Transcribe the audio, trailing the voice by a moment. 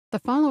The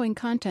following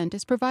content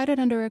is provided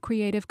under a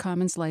Creative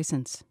Commons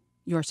license.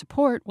 Your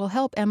support will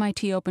help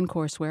MIT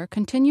OpenCourseware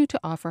continue to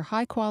offer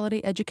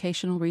high-quality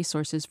educational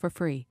resources for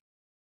free.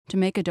 To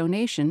make a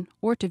donation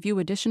or to view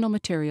additional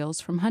materials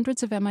from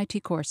hundreds of MIT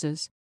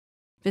courses,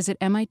 visit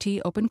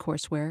MIT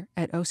OpenCourseware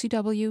at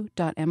ocw.mit.edu.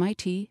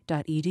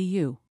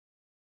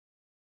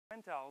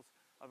 Quantiles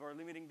of our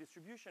limiting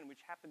distribution,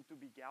 which happen to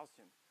be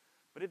Gaussian.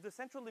 But if the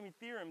central limit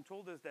theorem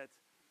told us that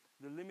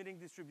the limiting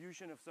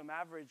distribution of some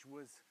average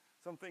was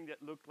something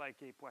that looked like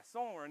a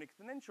Poisson or an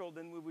exponential,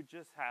 then we would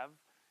just have,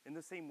 in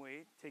the same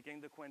way, taking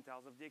the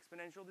quantiles of the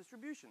exponential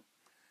distribution.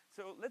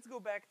 So let's go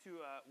back to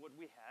what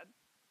we had.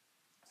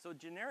 So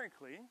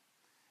generically,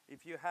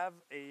 if you have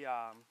a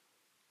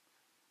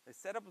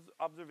set of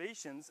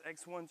observations,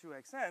 x1 to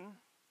xn,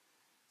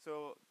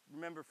 so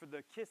remember for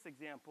the KISS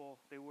example,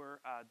 they were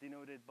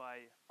denoted by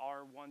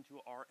r1 to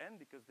rn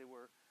because they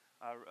were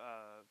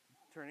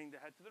turning the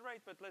head to the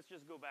right. But let's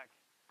just go back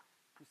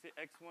to say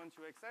x1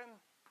 to xn.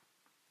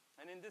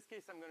 And in this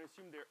case, I'm going to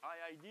assume they're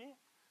IID.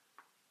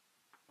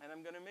 And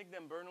I'm going to make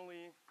them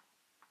Bernoulli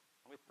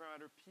with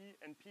parameter p,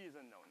 and p is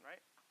unknown,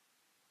 right?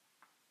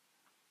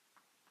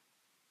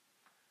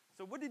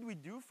 So what did we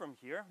do from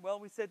here? Well,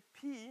 we said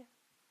p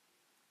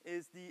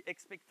is the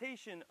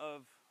expectation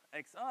of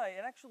xi.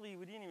 And actually,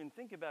 we didn't even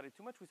think about it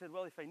too much. We said,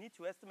 well, if I need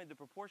to estimate the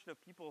proportion of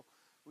people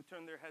who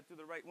turn their head to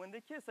the right when they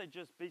kiss, I'm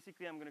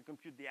going to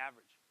compute the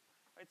average.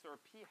 Right? So our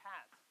p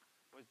hat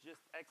was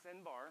just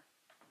xn bar,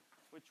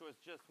 which was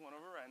just 1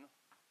 over n,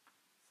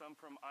 sum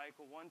from I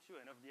equal 1 to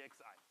n of the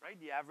xi, right?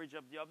 The average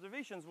of the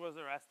observations was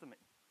our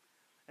estimate.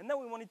 And now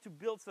we wanted to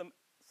build some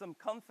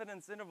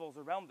confidence intervals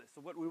around this.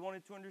 So what we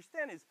wanted to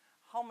understand is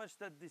how much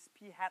that this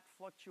p hat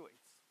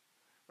fluctuates,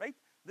 right?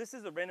 This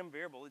is a random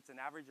variable. It's an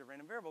average of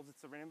random variables.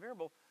 It's a random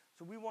variable.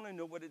 So we want to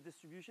know what the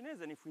distribution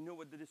is. And if we know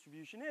what the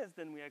distribution is,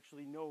 then we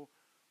actually know,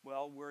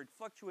 well, where it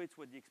fluctuates,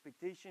 what the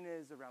expectation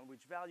is, around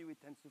which value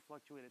it tends to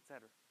fluctuate, et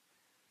cetera.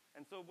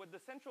 And so what the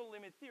central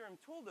limit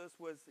theorem told us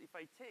was if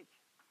I take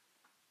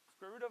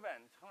square root of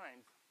n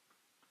times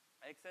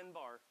xn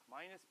bar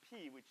minus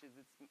p, which is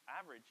its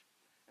average,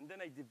 and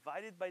then I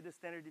divide it by the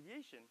standard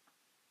deviation,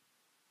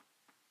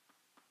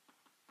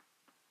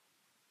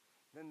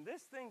 then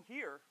this thing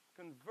here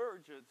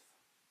converges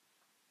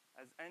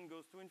as n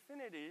goes to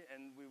infinity,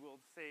 and we will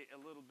say a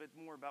little bit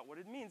more about what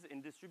it means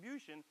in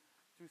distribution,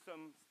 to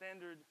some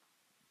standard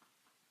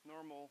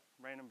normal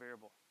random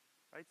variable,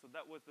 right? So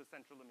that was the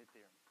central limit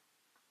theorem.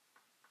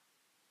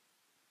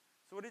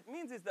 So what it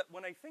means is that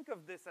when I think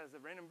of this as a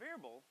random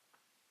variable,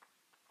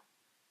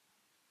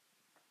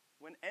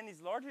 when n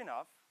is large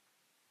enough,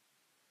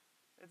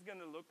 it's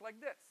going to look like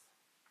this.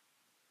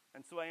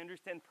 And so I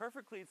understand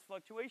perfectly its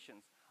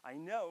fluctuations. I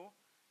know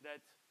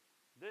that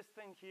this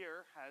thing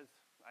here has,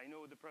 I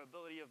know the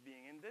probability of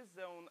being in this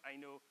zone.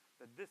 I know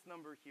that this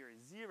number here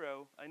is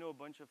 0. I know a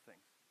bunch of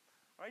things.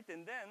 All right?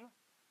 And then,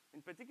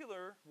 in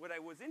particular, what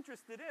I was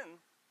interested in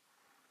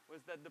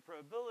was that the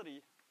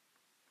probability,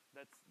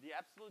 that's the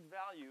absolute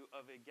value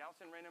of a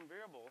Gaussian random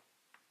variable,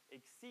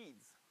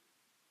 exceeds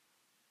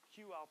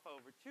q alpha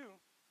over 2,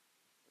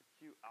 or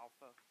q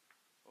alpha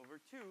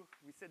over 2.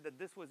 We said that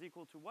this was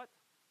equal to what?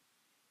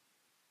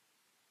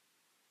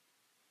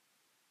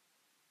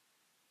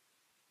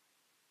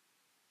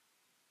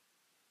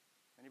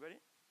 Anybody?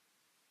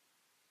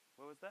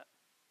 What was that?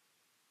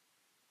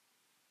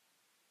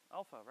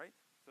 Alpha, right?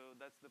 So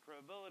that's the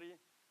probability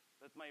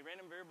that my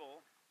random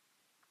variable,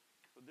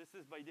 so this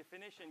is by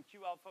definition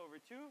q alpha over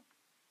 2,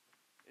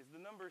 is the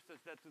number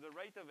such that to the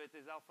right of it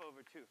is alpha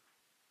over 2.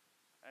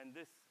 And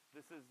this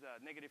is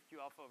negative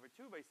q alpha over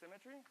 2 by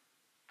symmetry.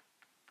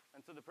 And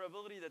so the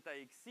probability that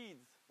I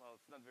exceeds, well,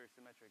 it's not very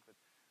symmetric, but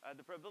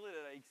the probability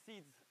that I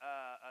exceeds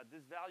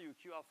this value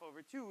q alpha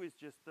over 2 is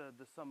just the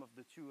sum of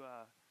the two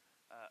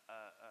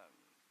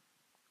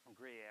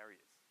gray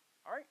areas.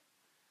 All right?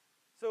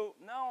 So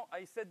now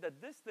I said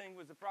that this thing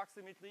was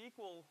approximately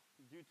equal,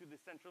 due to the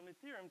central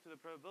limit theorem, to the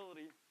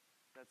probability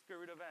that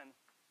square root of n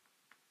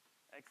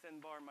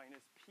xn bar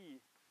minus p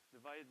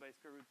divided by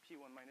square root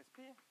p1 minus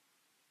p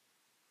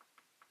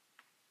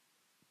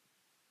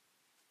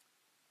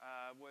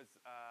was,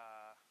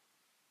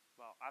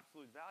 well,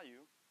 absolute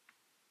value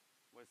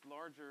was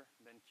larger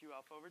than q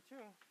alpha over 2.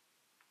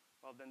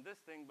 Well, then this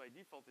thing by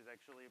default is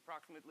actually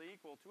approximately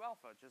equal to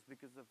alpha, just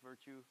because of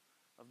virtue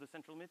of the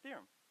central limit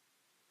theorem.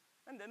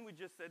 And then we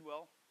just said,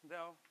 well,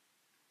 now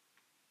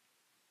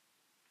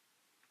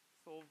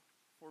solve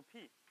for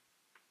p.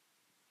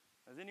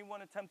 Has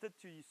anyone attempted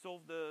to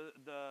solve the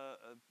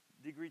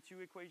degree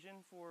 2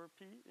 equation for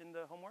p in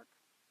the homework?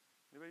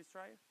 Anybody's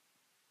tried?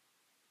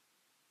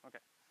 Okay.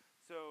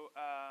 So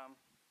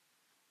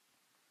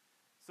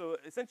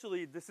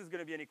essentially, this is going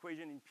to be an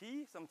equation in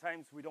p.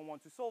 Sometimes we don't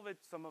want to solve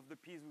it. Some of the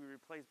p's we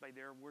replace by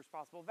their worst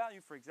possible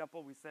value. For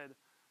example, we said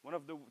one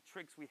of the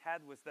tricks we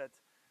had was that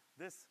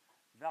this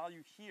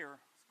value here,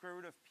 square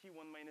root of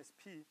p1 minus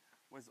p,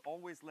 was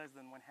always less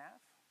than 1/2.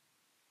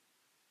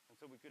 And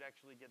so we could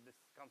actually get this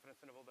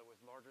confidence interval that was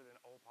larger than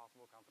all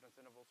possible confidence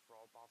intervals for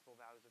all possible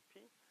values of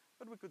p.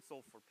 But we could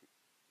solve for p.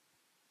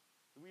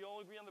 Do we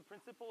all agree on the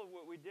principle of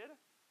what we did?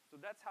 So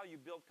that's how you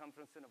build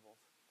confidence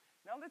intervals.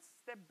 Now let's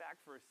step back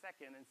for a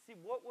second and see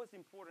what was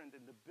important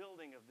in the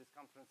building of these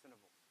confidence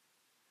intervals.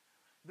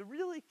 The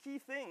really key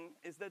thing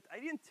is that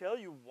I didn't tell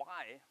you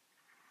why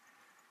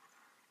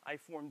I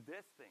formed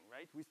this thing,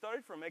 right? We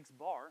started from x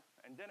bar,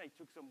 and then I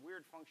took some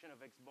weird function of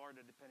x bar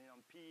that depended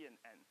on p and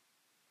n.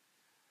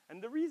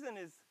 And the reason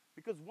is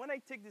because when I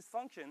take this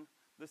function,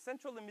 the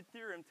central limit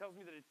theorem tells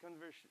me that it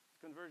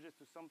converges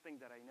to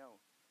something that I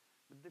know.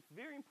 But the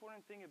very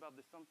important thing about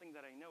the something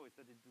that I know is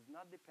that it does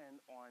not depend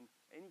on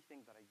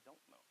anything that I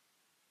don't know.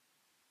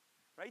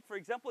 Right? For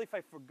example, if I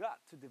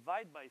forgot to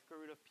divide by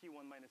square root of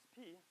p1 minus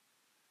p,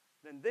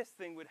 then this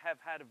thing would have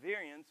had a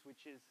variance,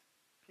 which is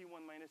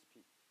p1 minus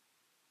p.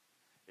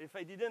 If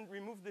I didn't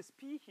remove this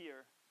p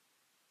here,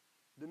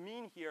 the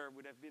mean here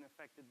would have been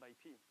affected by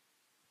p.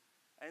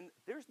 And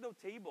there's no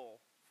table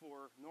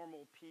for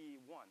normal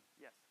p1.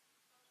 Yes?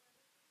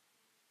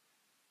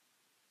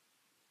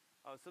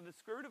 So the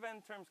square root of n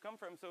terms come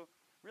from, so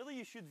really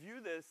you should view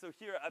this, so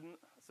here,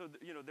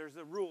 there's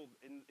a rule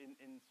in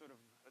sort of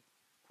a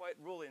quiet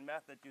rule in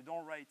math that you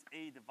don't write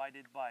a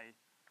divided by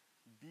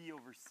b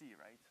over c,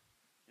 right?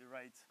 You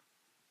write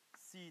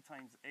c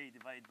times a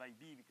divided by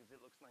b because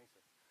it looks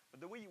nicer. But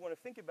the way you want to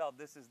think about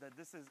this is that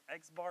this is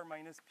x bar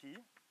minus p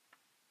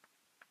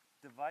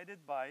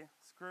divided by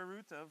square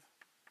root of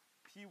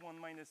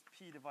p1 minus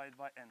p divided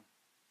by n.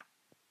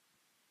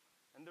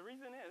 And the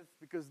reason is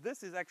because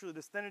this is actually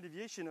the standard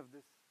deviation of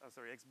this,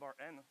 x bar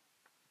n.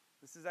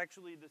 This is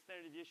actually the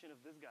standard deviation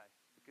of this guy.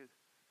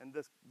 And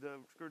the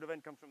square root of n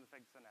comes from the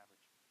fact it's an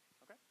average.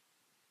 Okay?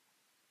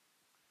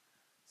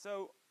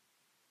 So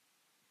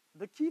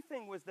the key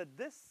thing was that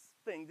this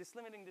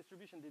limiting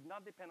distribution, did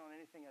not depend on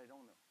anything I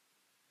don't know.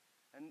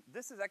 And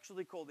this is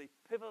actually called a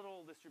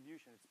pivotal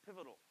distribution. It's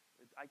pivotal.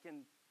 I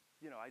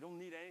don't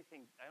need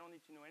anything. I don't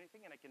need to know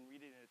anything, and I can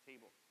read it in a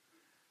table.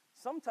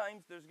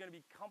 Sometimes there's going to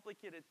be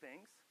complicated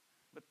things,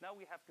 but now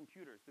we have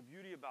computers. The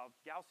beauty about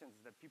Gaussians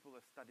is that people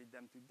have studied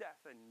them to death,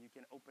 and you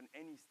can open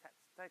any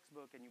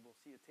textbook, and you will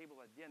see a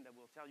table at the end that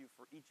will tell you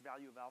for each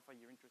value of alpha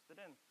you're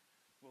interested in,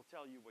 will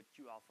tell you what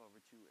q alpha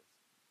over 2 is.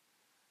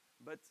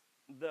 But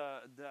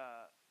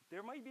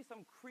there might be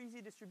some crazy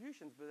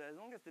distributions, but as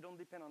long as they don't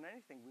depend on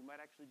anything, we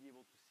might actually be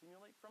able to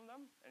simulate from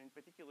them, and in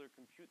particular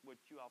compute what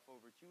q alpha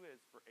over 2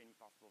 is for any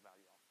possible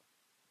value alpha.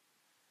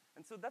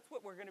 And so that's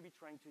what we're going to be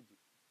trying to do,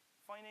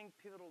 finding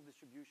pivotal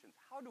distributions.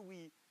 How do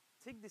we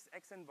take this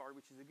xn bar,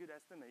 which is a good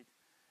estimate,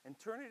 and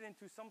turn it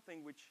into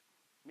something which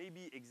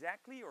maybe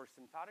exactly or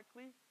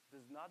symptotically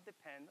does not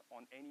depend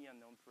on any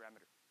unknown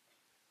parameter?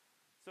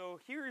 So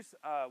here's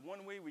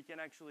one way we can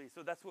actually,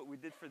 so that's what we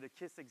did for the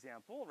KISS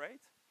example,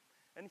 right?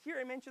 And here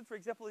I mentioned, for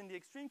example, in the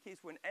extreme case,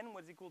 when n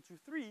was equal to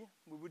 3,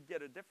 we would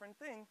get a different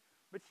thing.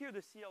 But here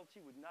the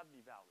CLT would not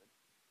be valid.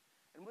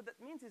 And what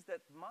that means is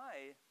that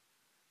my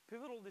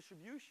pivotal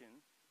distribution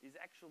is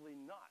actually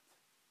not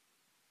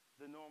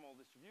the normal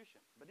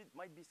distribution, but it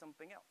might be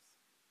something else.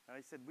 And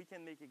I said we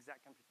can make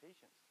exact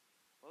computations.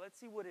 Well, let's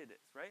see what it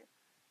is, right?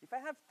 If I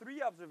have 3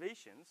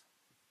 observations,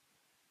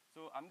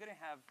 so I'm going to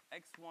have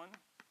x1,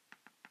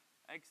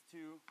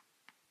 x2,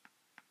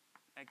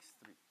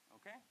 x3,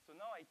 okay? So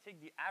now I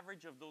take the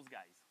average of those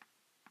guys.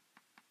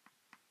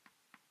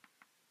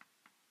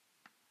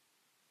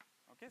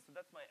 Okay, so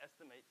that's my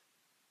estimate.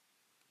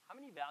 How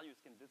many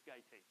values can this guy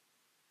take?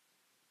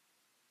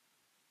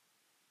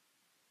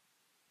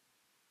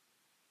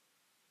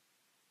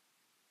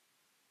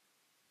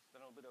 Just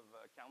a little bit of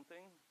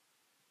counting.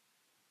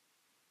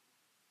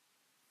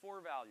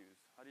 4 values.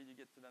 How did you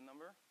get to that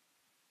number?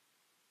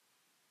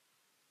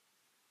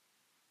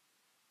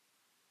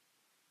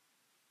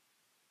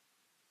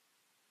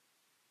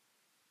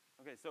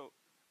 Okay, so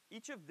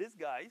each of these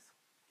guys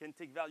can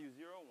take value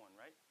 0, 1,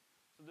 right?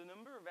 So the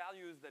number of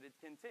values that it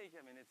can take,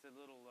 I mean, it's a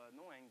little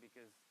annoying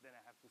because then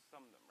I have to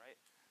sum them, right?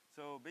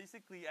 So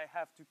basically, I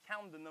have to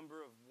count the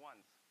number of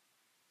ones,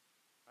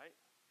 right?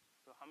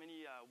 So how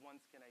many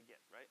ones can I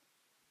get, right?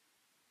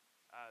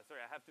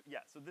 Sorry, I have to,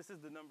 yeah, so this is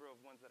the number of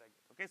ones that I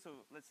get. Okay,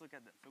 so let's look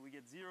at them. So we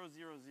get 0,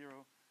 0,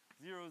 0,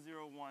 0,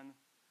 0, 1,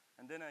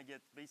 and then I get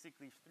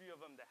basically 3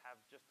 of them that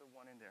have just a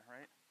 1 in there,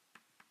 right?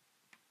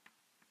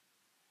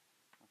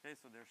 Okay,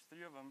 so there's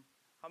 3 of them.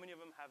 How many of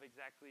them have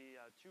exactly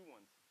 2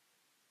 ones?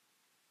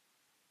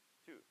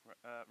 2.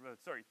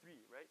 Sorry,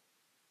 3, right?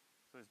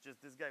 So it's just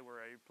this guy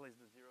where I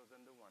replace the zeros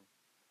and the 1.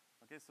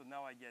 Okay, so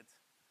now I get,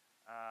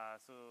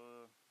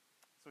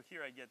 so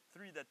here I get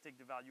 3 that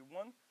take the value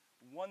 1,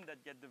 1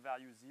 that get the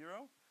value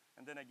 0,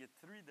 and then I get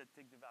 3 that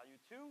take the value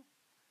 2,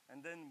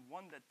 and then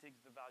 1 that takes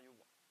the value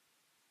 1.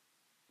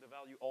 The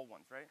value all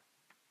ones, right?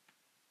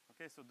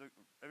 Okay, so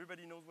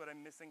everybody knows what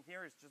I'm missing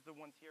here. It's just the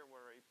ones here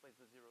where I replace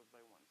the zeros by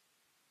 1s.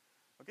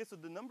 Okay, so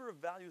the number of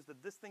values that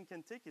this thing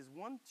can take is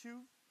 1,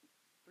 2,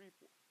 3,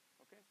 4.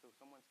 Okay, so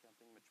someone's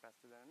counting much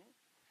faster than me.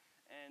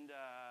 And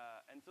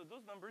so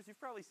those numbers,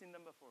 you've probably seen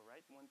them before,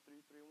 right? 1,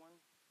 3, 3, 1,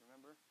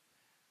 remember?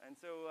 And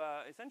so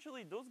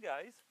essentially those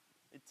guys,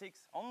 it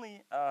takes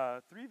only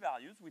 3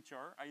 values, which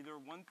are either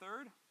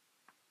 1/3,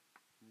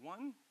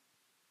 1,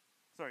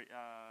 sorry,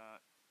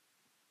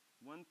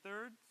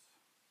 1/3.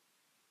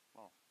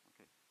 Well,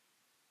 okay.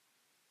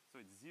 So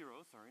it's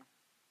 0, sorry.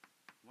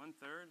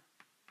 1/3,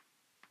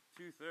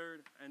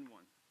 2/3, and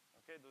 1.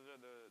 Okay, those are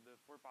the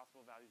 4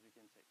 possible values you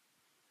can take.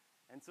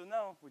 And so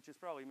now, which is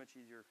probably much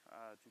easier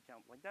to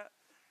count like that.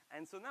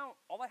 And so now,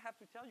 all I have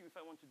to tell you if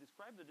I want to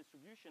describe the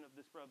distribution of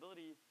this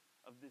probability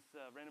of this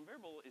random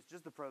variable is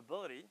just the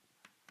probability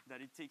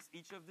that it takes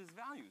each of these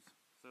values.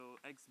 So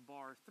x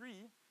bar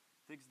 3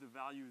 takes the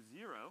value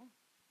 0.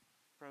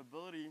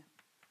 Probability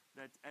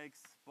that x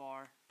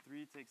bar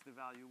 3 takes the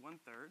value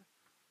 1/3,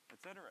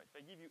 etc. If I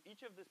give you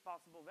each of these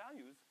possible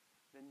values,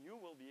 then you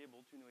will be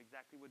able to know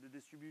exactly what the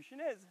distribution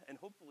is, and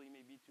hopefully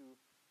maybe to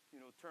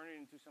turn it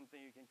into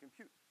something you can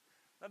compute.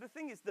 Now the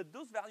thing is that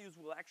those values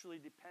will actually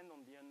depend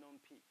on the unknown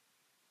p,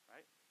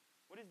 right?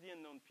 What is the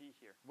unknown p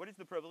here? What is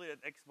the probability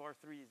that x bar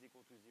 3 is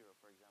equal to 0,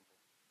 for example?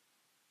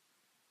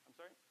 I'm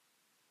sorry?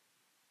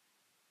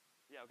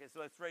 Yeah, okay,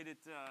 so let's write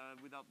it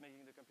without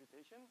making the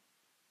computation.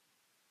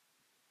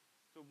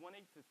 So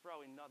 1/8 is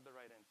probably not the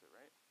right answer,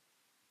 right?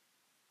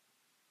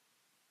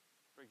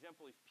 For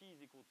example, if p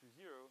is equal to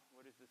 0,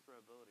 what is this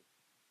probability?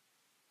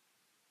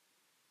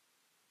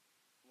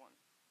 1.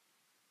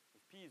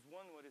 If p is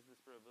 1, what is this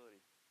probability?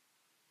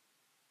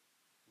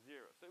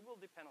 0. So it will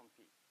depend on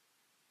p.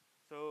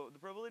 So the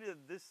probability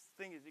that this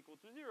thing is equal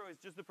to 0 is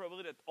just the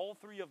probability that all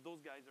 3 of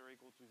those guys are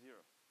equal to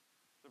 0.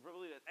 The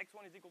probability that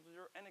x1 is equal to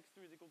 0, and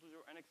x2 is equal to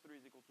 0, and x3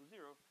 is equal to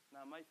 0.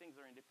 Now my things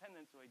are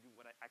independent, so I do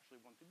what I actually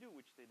want to do,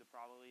 which say the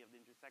probability of the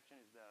intersection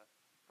is the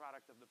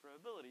product of the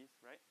probabilities,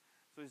 right?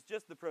 So it's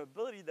just the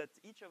probability that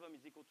each of them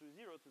is equal to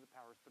 0 to the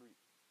power 3.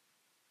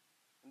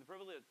 And the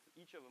probability that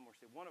each of them, or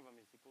say one of them,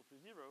 is equal to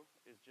 0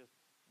 is just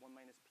 1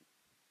 minus p.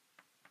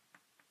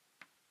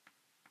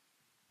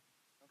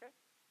 Okay?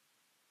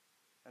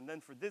 And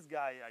then for this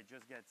guy, I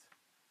just get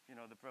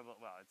the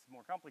probability. Well, it's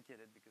more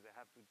complicated because I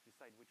have to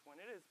decide which one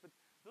it is, but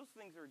those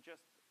things are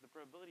just the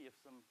probability of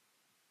some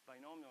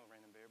binomial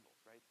random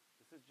variables, right?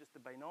 This is just a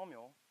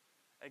binomial,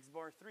 x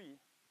bar 3.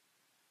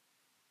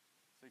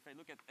 So if I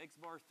look at x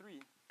bar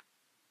 3,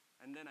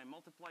 and then I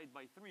multiply it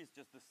by 3, it's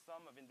just the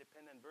sum of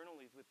independent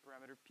Bernoullis with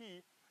parameter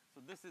p.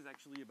 So this is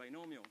actually a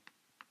binomial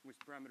with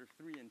parameter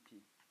 3 and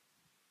p.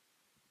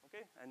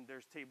 Okay? And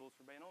there's tables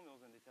for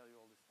binomials, and they tell you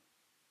all these things.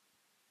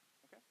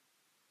 Okay?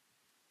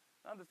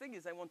 Now the thing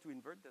is, I want to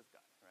invert this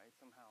guy, right?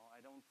 Somehow,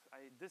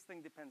 this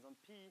thing depends on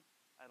p.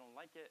 I don't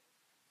like it.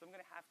 So I'm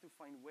going to have to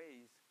find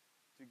ways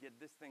to get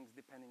these things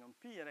depending on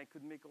p, and I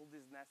could make all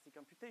these nasty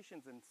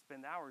computations and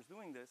spend hours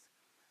doing this.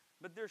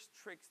 But there's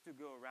tricks to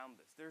go around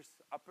this. There's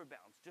upper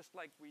bounds. Just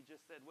like we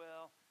just said,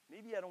 well,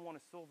 maybe I don't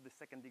want to solve the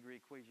second degree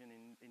equation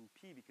in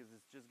p because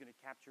it's just going to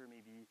capture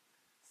maybe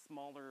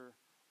smaller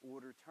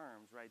order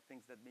terms, right?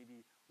 Things that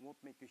maybe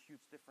won't make a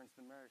huge difference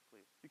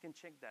numerically. You can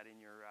check that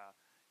in your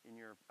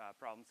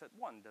problem set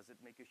 1. Does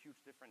it make a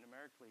huge difference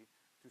numerically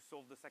to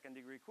solve the second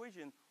degree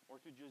equation, or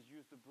to just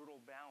use the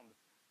brutal bound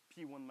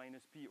p1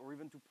 minus p, or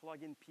even to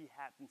plug in p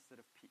hat instead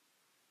of p?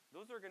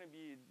 Those are going to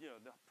be,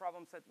 the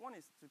problem set 1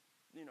 is to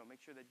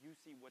make sure that you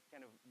see what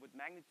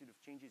magnitude of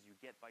changes you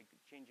get by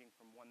changing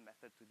from one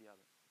method to the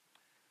other.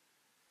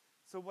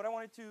 So what I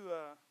wanted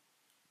to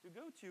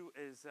go to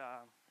is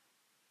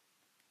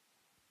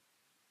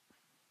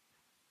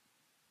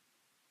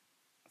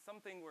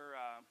something where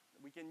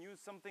we can use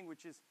something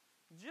which is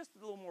just a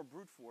little more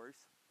brute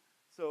force.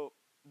 So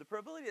the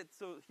probability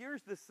so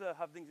here's this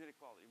Hövding's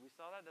inequality. We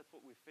saw that. That's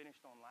what we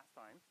finished on last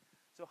time.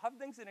 So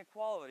Hövding's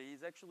inequality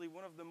is actually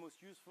one of the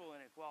most useful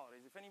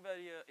inequalities. If any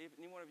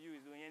one of you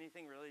is doing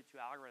anything related to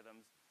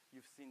algorithms,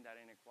 you've seen that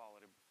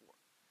inequality before.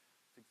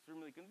 It's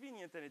extremely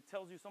convenient, and it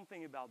tells you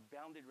something about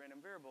bounded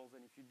random variables.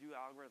 And if you do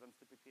algorithms,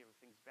 typically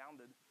everything's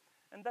bounded.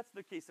 And that's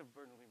the case of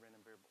Bernoulli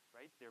random variables,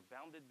 right? They're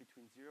bounded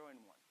between 0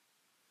 and 1.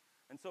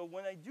 And so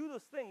when I do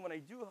this thing, when I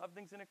do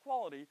Hövding's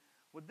inequality,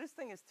 what this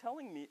thing is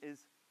telling me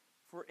is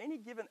for any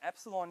given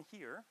epsilon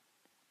here,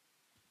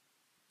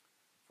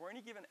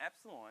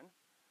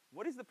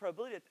 what is the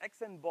probability that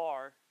xn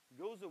bar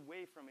goes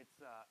away from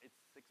its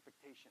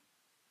expectation?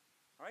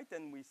 All right,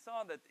 and we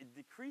saw that it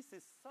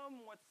decreases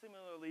somewhat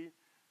similarly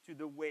to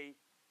the way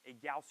a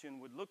Gaussian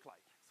would look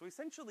like. So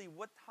essentially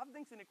what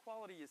Hövding's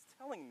inequality is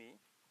telling me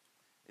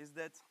is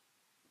that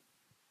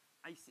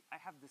I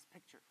have this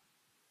picture.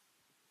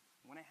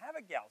 When I have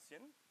a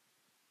Gaussian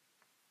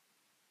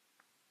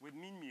with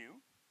mean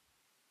mu,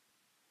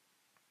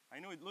 I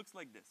know it looks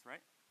like this,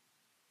 right?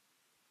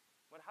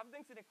 What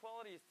Hövding's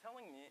inequality is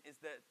telling me is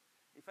that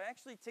if I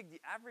actually take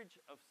the average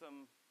of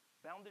some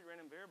bounded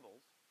random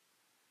variables,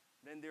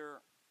 then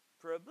their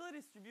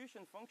probability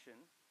distribution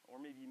function, or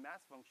maybe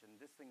mass function,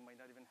 this thing might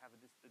not even have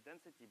a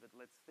density, but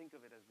let's think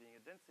of it as being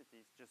a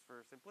density just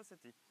for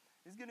simplicity,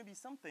 is going to be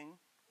something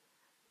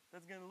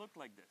that's going to look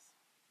like this.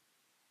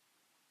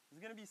 It's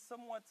going to be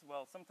somewhat,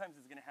 well,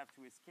 sometimes it's going to have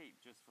to escape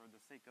just for the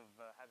sake of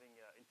having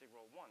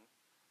integral 1.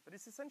 But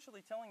it's essentially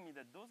telling me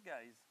that those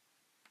guys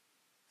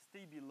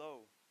stay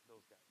below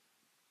those guys.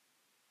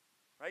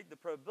 Right? The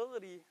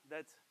probability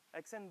that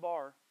xn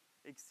bar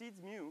exceeds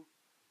mu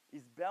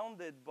is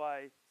bounded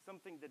by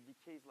something that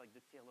decays like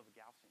the tail of a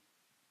Gaussian.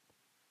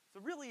 So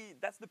really,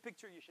 that's the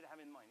picture you should have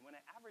in mind. When I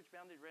average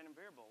bounded random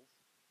variables,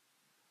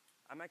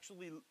 I'm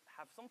actually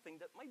have something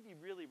that might be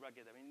really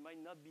rugged. I mean, it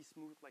might not be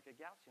smooth like a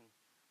Gaussian,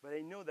 but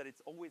I know that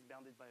it's always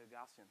bounded by a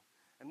Gaussian.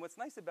 And what's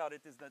nice about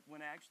it is that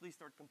when I actually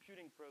start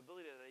computing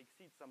probability that I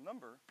exceed some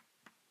number,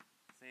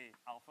 say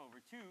alpha over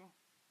 2,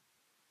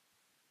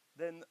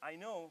 then I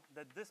know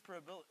that this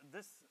probability,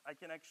 I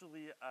can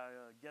actually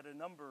get a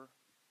number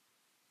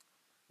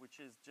which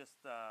is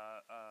just,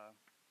 sorry,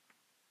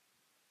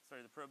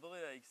 the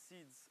probability that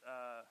exceeds,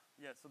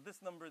 yeah, so this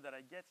number that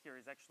I get here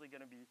is actually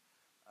going to be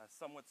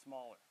somewhat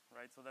smaller,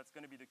 right? So that's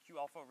going to be the Q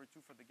alpha over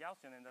 2 for the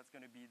Gaussian, and that's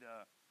going to be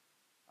the,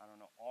 I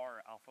don't know, R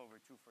alpha over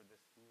 2 for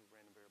this new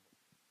random variable.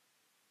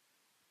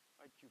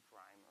 Right, Q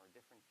prime or a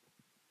different Q.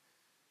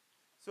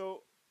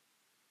 So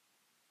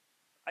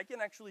I can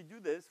actually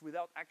do this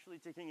without actually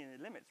taking any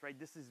limits, right?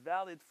 This is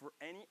valid for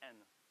any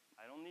n.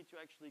 I don't need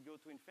to actually go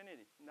to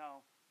infinity.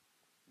 Now,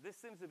 this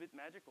seems a bit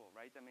magical,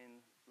 right? I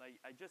mean, like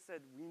I just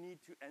said, we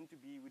need to n to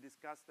be, we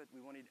discussed that we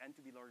wanted n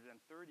to be larger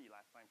than 30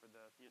 last time for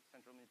the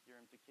central limit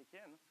theorem to kick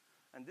in.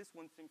 And this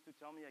one seems to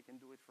tell me I can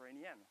do it for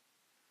any n.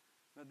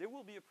 Now, there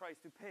will be a price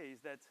to pay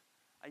is that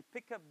I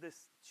pick up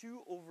this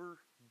 2 over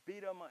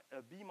beta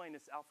b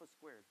minus alpha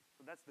squared.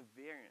 So that's the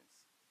variance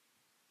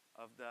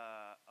of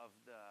the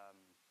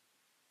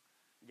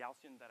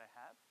Gaussian that I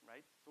have,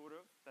 right? Sort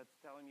of. That's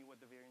telling me what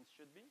the variance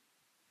should be.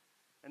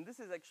 And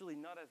this is actually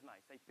not as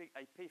nice. I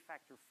pay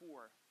factor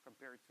 4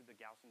 compared to the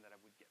Gaussian that I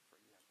would get, for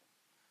example.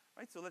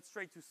 Right, so let's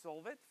try to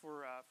solve it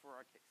for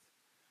our case.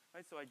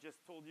 Right, so I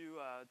just told you,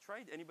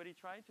 anybody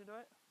tried to do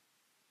it?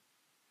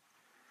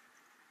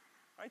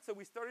 Right, so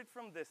we started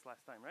from this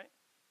last time, right?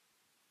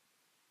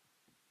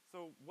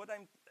 So what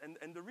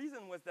and the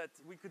reason was that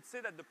we could say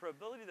that the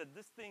probability that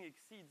this thing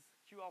exceeds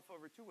Q alpha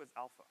over 2 was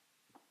alpha.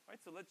 Right,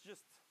 so let's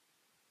just,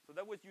 so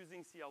that was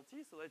using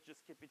CLT, so let's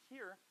just skip it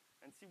here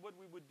and see what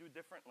we would do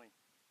differently.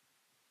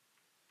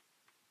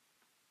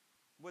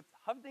 What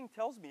Hovding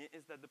tells me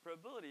is that the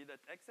probability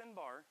that xn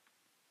bar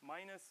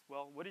minus,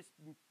 well, what is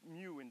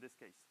mu in this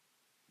case?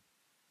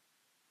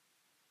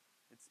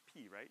 It's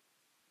p, right?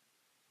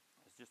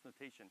 It's just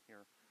notation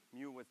here.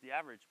 Mu was the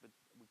average, but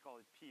we call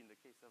it p in the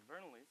case of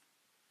Bernoulli's.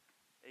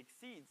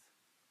 Exceeds,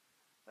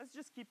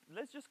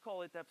 let's just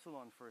call it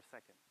epsilon for a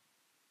second.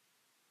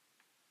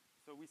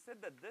 So we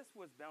said that this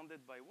was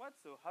bounded by what?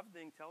 So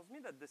Hovding tells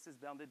me that this is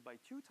bounded by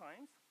 2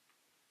 times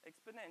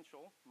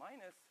exponential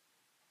minus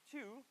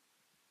 2.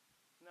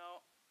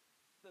 Now,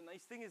 the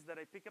nice thing is that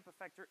I pick up a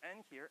factor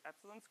n here,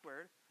 epsilon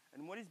squared.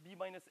 And what is b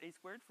minus a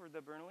squared for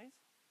the Bernoulli's?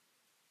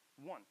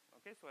 1.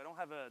 Okay, so I don't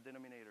have a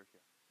denominator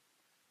here.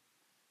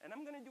 And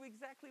I'm going to do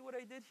exactly what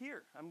I did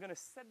here. I'm going to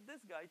set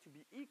this guy to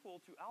be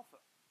equal to alpha.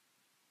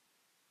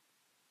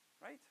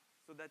 Right?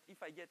 So that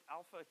if I get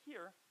alpha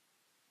here,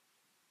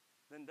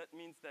 then that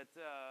means that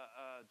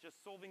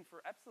just solving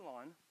for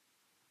epsilon,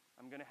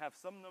 I'm going to have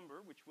some number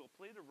which will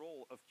play the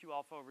role of Q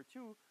alpha over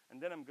 2, and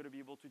then I'm going to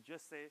be able to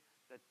just say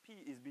that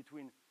P is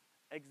between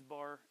x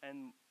bar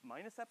n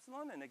minus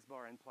epsilon and x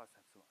bar n plus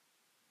epsilon.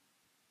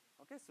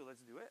 Okay, so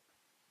let's do it.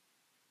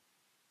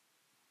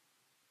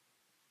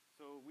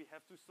 So we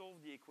have to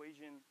solve the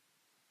equation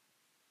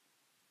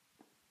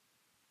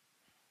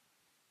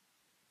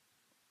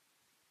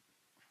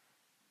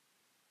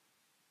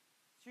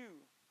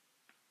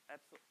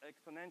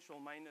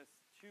exponential minus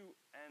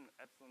 2n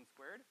epsilon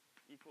squared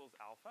equals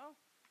alpha,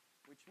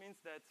 which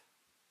means that,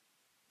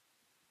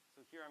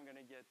 so here I'm going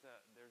to get,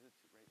 there's a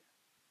 2 right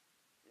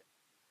here. Yeah.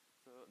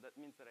 So that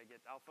means that I get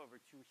alpha over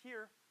 2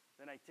 here.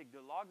 Then I take the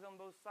logs on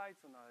both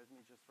sides. So now let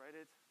me just write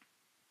it.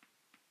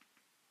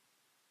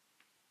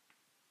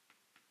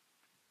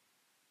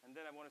 And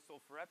then I want to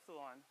solve for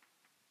epsilon.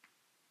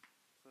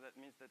 So that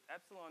means that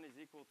epsilon is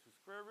equal to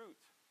square root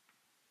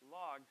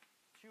log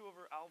 2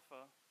 over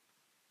alpha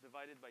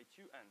divided by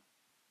 2n.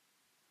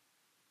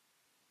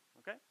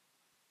 Okay?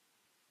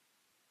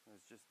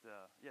 It's just,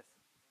 yes?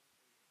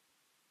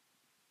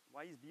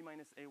 Why is b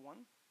minus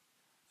a1?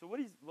 So what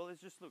is, well,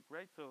 let's just look,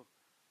 right? So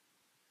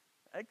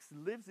x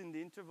lives in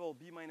the interval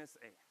b minus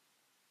a.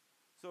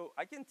 So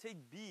I can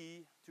take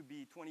b to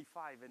be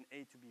 25 and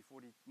a to be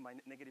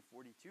negative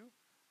 42,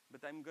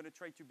 but I'm going to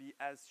try to be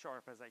as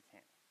sharp as I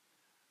can.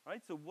 All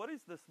right, so what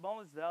is the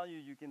smallest value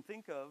you can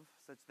think of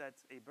such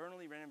that a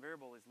Bernoulli random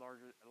variable is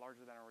larger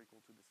than or equal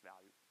to this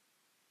value?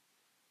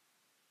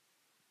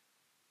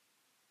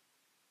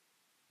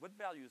 What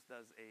values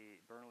does a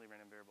Bernoulli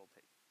random variable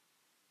take?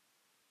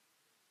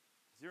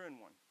 0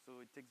 and 1. So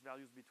it takes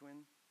values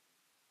between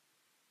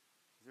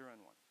 0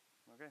 and 1.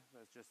 Okay,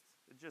 that's just,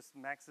 it just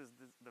maxes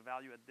the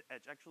value at the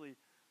edge. Actually,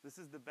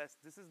 this is the best.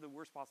 This is the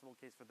worst possible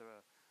case for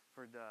the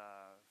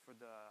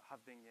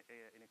Hovding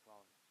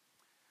inequality.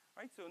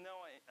 All right, so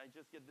now I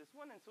just get this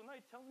one, and so now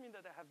it tells me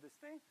that I have this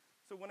thing.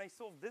 So when I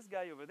solve this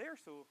guy over there,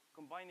 so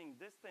combining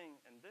this thing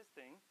and this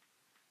thing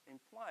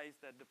implies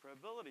that the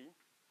probability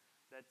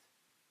that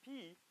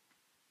P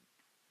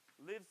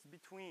lives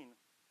between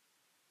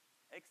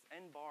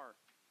xn bar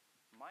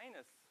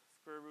minus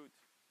square root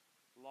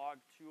log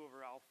 2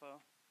 over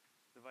alpha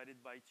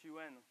divided by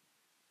 2n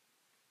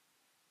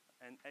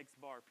and x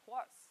bar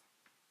plus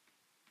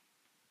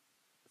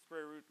the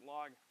square root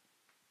log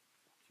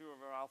 2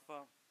 over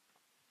alpha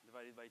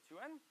divided by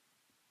 2n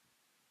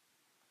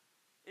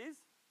is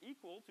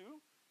equal to,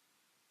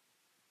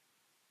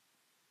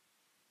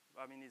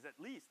 is at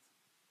least,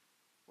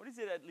 what is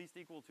it at least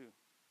equal to?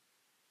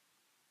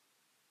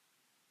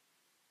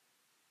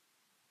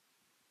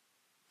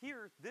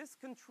 Here, this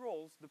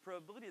controls the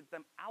probability that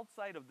I'm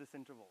outside of this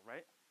interval,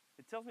 right?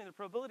 It tells me the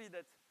probability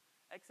that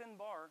xn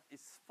bar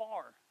is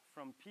far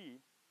from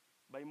p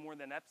by more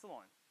than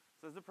epsilon.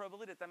 So it's the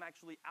probability that I'm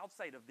actually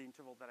outside of the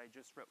interval that I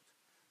just wrote.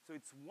 So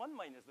it's 1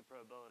 minus the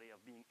probability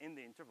of being in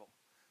the interval.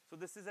 So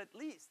this is at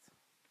least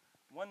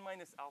 1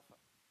 minus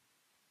alpha.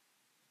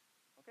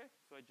 Okay,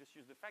 so I just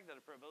use the fact that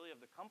the probability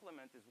of the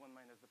complement is 1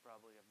 minus the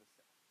probability of the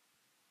set.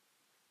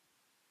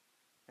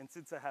 And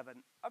since I have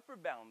an upper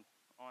bound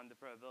on the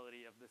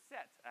probability of the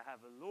set, I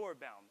have a lower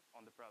bound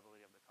on the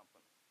probability of the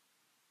complement.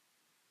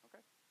 Okay?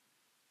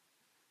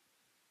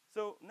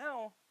 So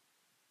now,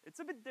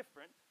 it's a bit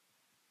different.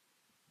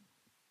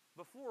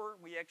 Before,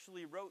 we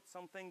actually wrote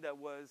something that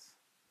was,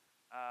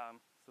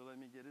 so let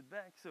me get it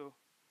back. So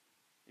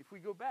if we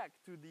go back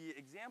to the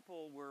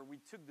example where we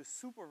took the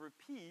soup over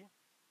p,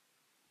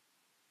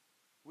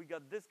 we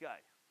got this guy.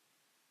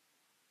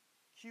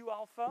 Q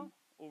alpha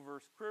over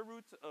square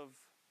root of,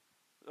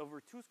 over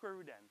 2 square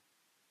root n.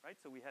 Right?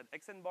 So we had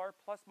xn bar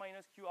plus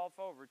minus q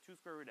alpha over 2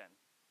 square root n.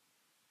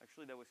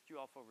 Actually, that was q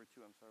alpha over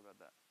 2. I'm sorry about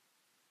that.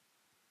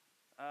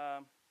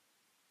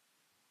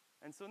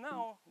 And so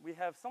now we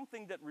have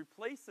something that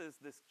replaces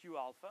this q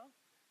alpha,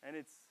 and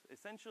it's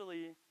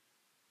essentially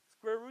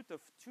square root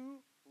of 2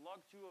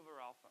 log 2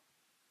 over alpha.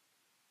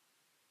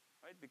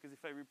 Right? Because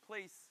if I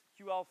replace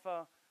q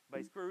alpha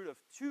by square root of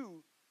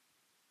 2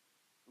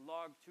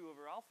 log 2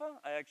 over alpha,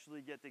 I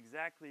actually get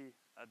exactly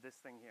this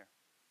thing here.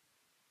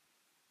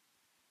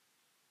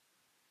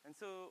 And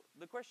so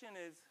the question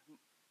is,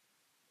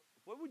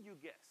 what would you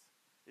guess?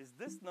 Is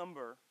this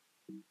number,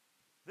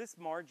 this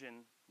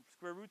margin,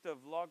 square root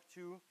of log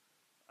 2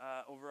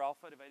 over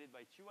alpha divided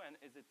by 2n,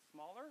 is it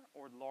smaller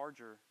or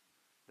larger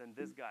than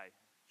this guy,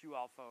 q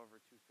alpha over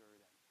 2 square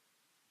root n?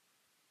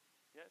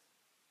 Yes?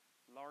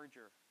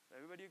 Larger.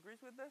 Everybody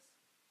agrees with this?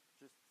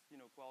 Just,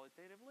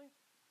 qualitatively?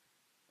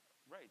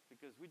 Right,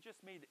 because we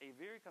just made a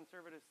very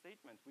conservative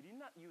statement. We did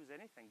not use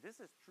anything. This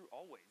is true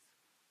always.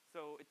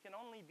 So it can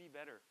only be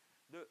better.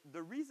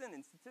 The reason in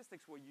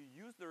statistics where you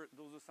use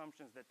those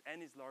assumptions that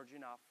n is large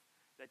enough,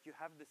 that you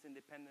have this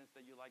independence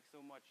that you like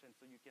so much, and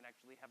so you can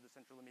actually have the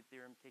central limit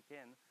theorem kick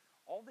in,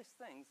 all these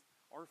things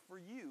are for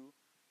you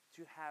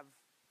to have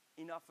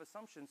enough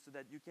assumptions so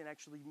that you can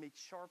actually make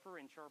sharper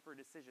and sharper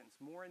decisions,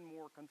 more and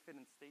more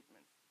confident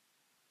statements.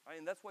 Right?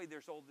 And that's why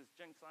there's all this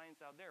junk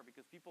science out there,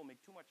 because people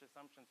make too much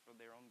assumptions for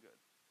their own good.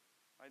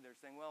 Right? They're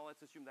saying, well,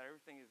 let's assume that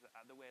everything is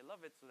the way I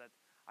love it so that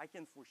I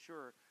can for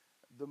sure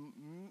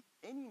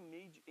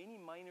any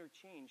minor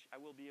change, I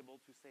will be able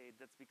to say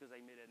that's because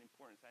I made an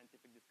important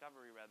scientific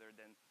discovery rather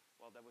than,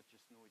 well, that was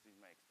just noise in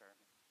my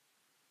experiment.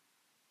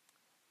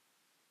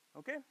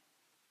 Okay?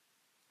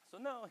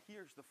 So now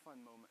here's the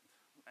fun moment.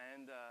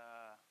 And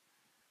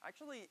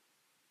actually,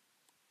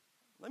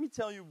 let me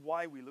tell you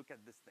why we look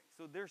at this thing.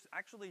 So there's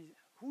actually,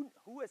 who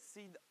has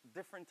seen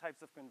different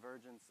types of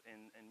convergence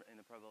in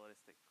a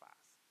probabilistic class?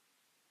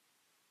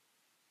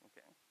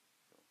 Okay,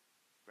 so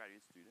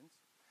graduate students.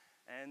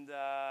 And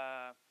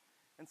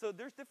so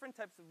there's different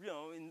types of,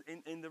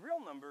 in the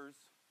real numbers,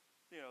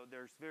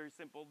 there's very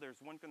simple,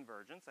 there's one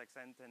convergence,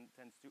 xn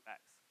tends to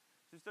x.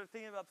 So you start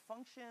thinking about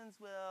functions,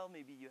 well,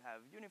 maybe you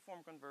have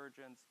uniform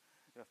convergence,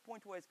 you have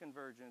pointwise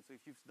convergence. So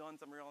if you've done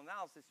some real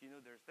analysis,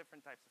 there's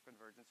different types of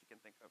convergence you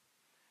can think of.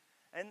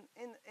 And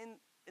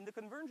in the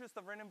convergence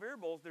of random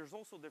variables, there's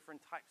also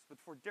different types, but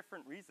for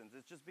different reasons.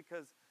 It's just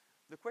because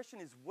the question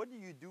is, what do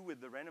you do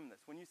with the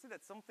randomness? When you say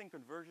that something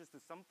converges to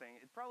something,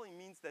 it probably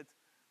means that,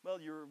 well,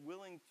 you're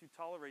willing to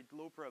tolerate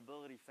low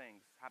probability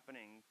things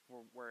happening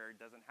for where it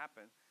doesn't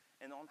happen.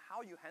 And on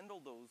how you handle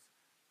those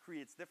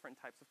creates different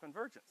types of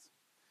convergence.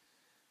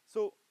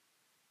 So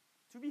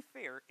to be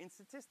fair, in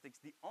statistics,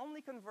 the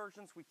only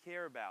convergence we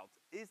care about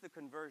is the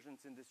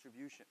convergence in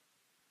distribution.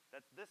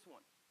 That's this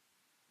one.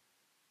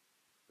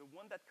 The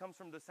one that comes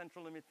from the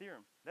central limit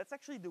theorem. That's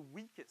actually the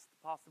weakest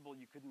possible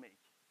you could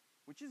make,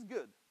 which is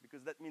good,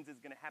 because that means it's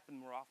going to happen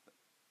more often.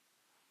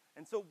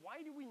 And so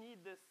why do we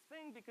need this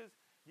thing? Because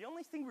the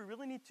only thing we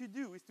really need to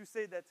do is to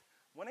say that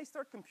when I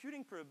start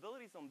computing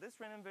probabilities on this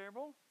random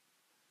variable,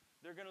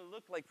 they're going to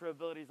look like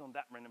probabilities on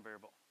that random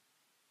variable.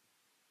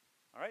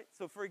 All right?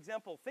 So for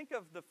example, think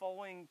of the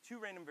following two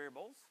random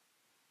variables,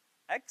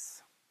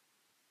 x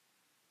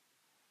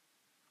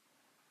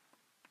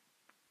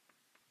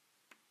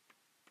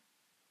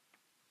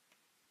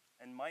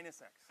and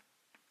minus x.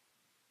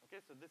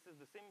 Okay, so this is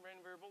the same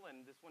random variable,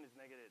 and this one is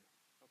negative.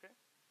 Okay?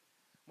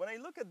 When I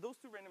look at those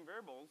two random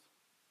variables,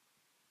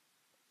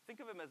 think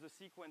of them as a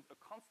sequence, a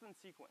constant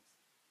sequence.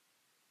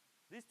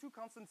 These two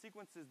constant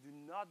sequences do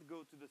not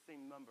go to the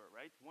same number,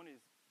 right? One is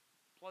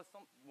plus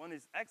one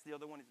is x, the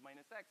other one is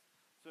minus x.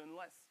 So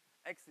unless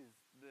x is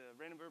the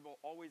random variable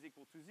always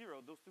equal to 0,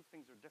 those two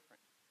things are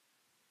different.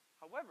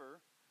 However,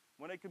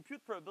 when I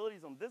compute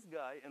probabilities on this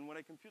guy and when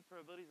I compute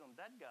probabilities on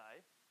that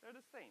guy, they're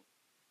the same.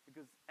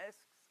 Because x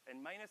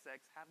and minus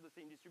x have the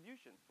same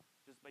distribution,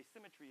 just by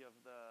symmetry of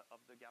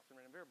the Gaussian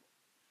random variable.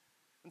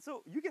 And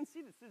so you can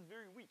see this is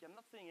very weak. I'm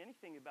not saying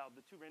anything about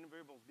the two random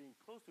variables being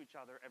close to each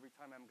other every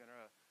time I'm going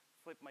to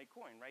flip my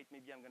coin, right?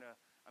 Maybe I'm going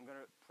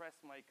to press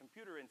my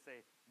computer and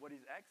say, what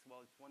is x?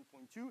 Well, it's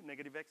 1.2.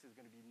 Negative x is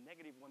going to be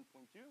negative 1.2.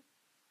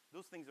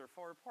 Those things are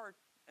far apart,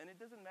 and it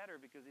doesn't matter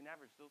because in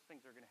average, those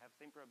things are going to have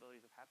same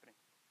probabilities of happening.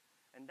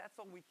 And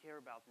that's all we care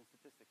about in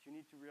statistics. You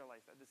need to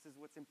realize that this is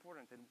what's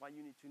important and why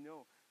you need to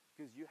know,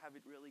 because you have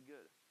it really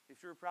good.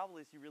 If you're a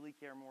probabilist, you really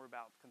care more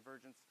about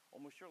convergence,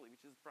 almost surely,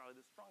 which is probably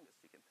the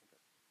strongest you can think of.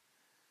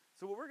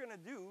 So what we're going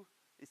to do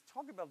is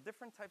talk about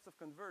different types of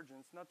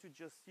convergence, not to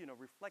just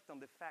reflect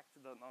on the fact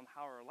on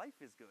how our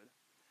life is good.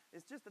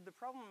 It's just that the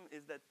problem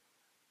is that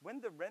when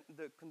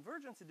the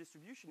convergence in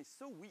distribution is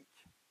so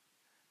weak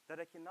that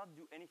I cannot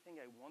do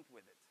anything I want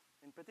with it.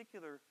 In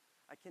particular,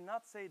 I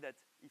cannot say that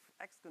if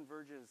xn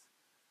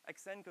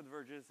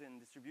converges in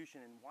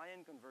distribution and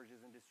yn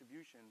converges in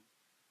distribution,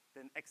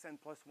 then xn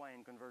plus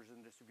yn converges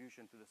in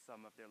distribution to the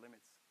sum of their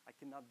limits. I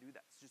cannot do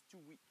that. It's just too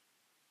weak.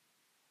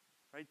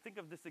 Right? Think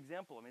of this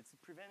example. I mean, it's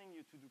preventing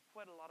you to do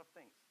quite a lot of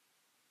things.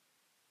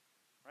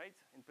 Right?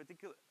 In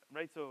particular,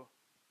 right? So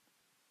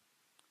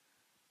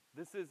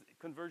this is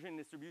conversion in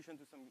distribution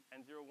to some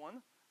n01.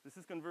 This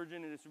is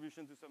conversion in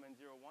distribution to some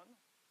n01.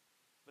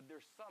 But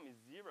their sum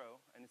is 0,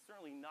 and it's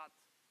certainly not,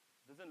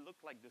 doesn't look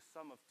like the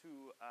sum of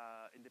two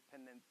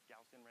independent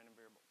Gaussian random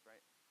variables,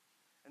 right?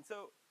 And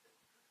so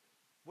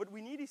what we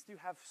need is to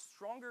have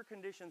stronger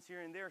conditions here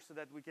and there so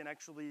that we can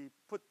actually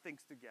put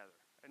things together.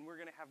 And we're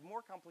going to have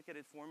more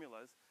complicated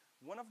formulas.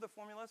 One of the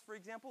formulas, for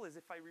example, is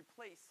if I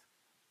replace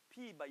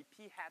p by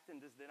p hat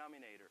in this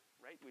denominator,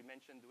 right? We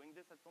mentioned doing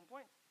this at some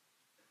point.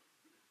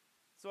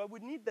 So I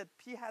would need that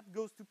p hat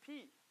goes to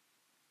p.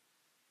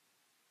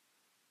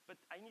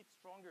 But I need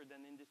stronger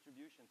than in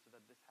distribution so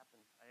that this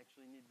happens. I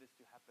actually need this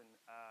to happen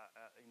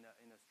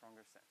in a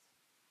stronger sense.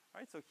 All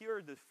right, so here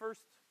are the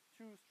first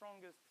two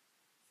strongest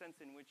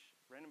sense in which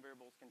random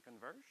variables can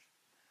converge.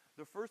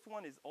 The first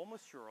one is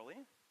almost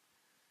surely.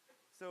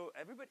 So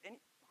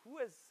who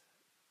has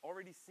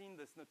already seen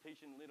this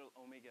notation little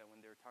omega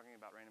when they're talking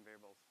about random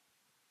variables?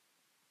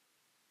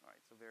 All right,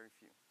 so very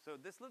few. So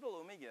this little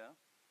omega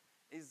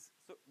is,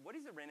 so what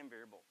is a random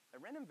variable? A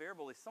random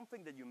variable is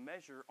something that you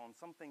measure on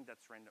something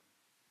that's random.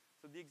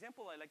 So the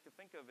example I like to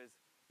think of is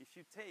if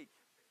you take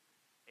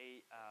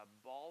a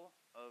ball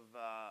of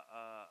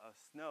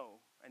snow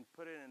and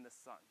put it in the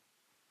sun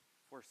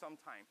for some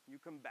time, you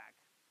come back,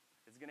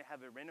 it's going to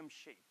have a random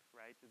shape,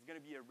 right? It's going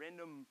to be a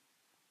random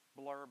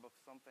blurb of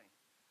something.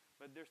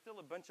 But there's still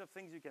a bunch of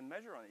things you can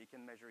measure on it. You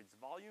can measure its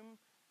volume,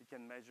 you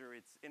can measure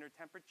its inner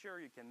temperature,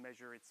 you can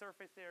measure its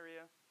surface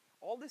area.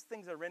 All these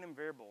things are random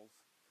variables,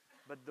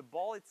 but the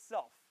ball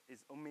itself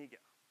is omega.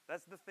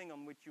 That's the thing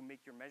on which you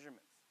make your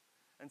measurements.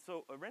 And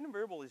so a random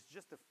variable is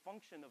just a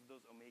function of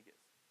those omegas.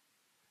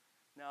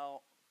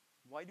 Now,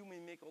 why do we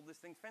make all these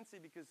things fancy?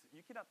 Because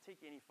you cannot take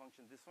any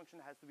function. This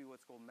function has to be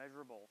what's called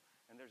measurable.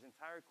 And there's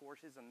entire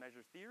courses on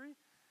measure theory,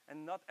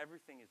 and not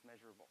everything is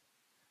measurable.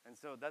 And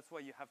so that's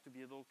why you have to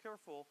be a little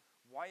careful.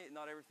 Why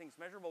not everything's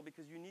measurable?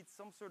 Because you need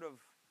some sort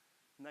of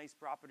nice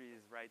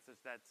properties, right?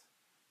 Such that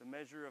the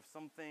measure of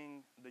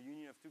something, the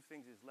union of two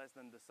things is less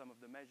than the sum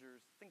of the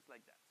measures, things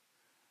like that.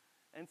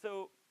 And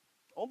so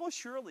almost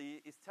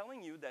surely is telling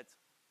you that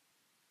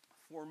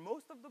for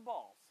most of the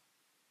balls,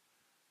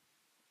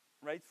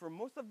 right, for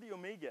most of the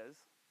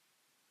omegas,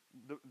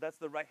 that's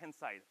the right-hand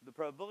side. The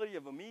probability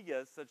of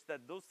omegas such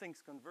that those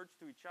things converge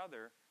to each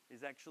other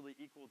is actually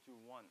equal to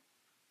 1.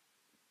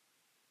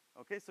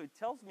 Okay, so it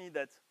tells me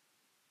that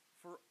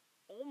for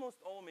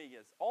almost all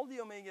the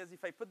omegas,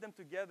 if I put them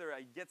together,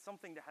 I get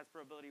something that has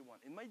probability 1.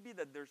 It might be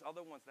that there's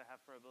other ones that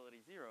have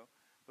probability 0,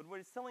 but what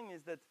it's telling me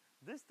is that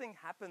this thing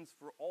happens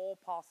for all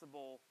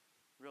possible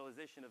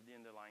realization of the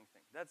underlying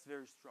thing. That's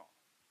very strong.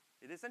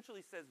 It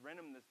essentially says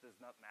randomness does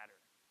not matter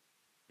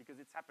because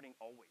it's happening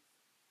always.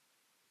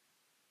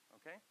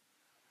 Okay?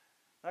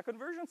 Now,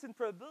 convergence in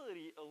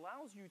probability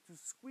allows you to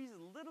squeeze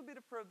a little bit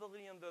of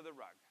probability under the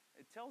rug.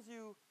 It tells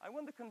you, I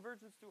want the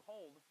convergence to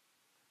hold,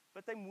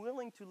 but I'm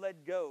willing to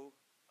let go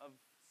of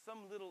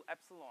some little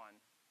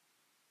epsilon.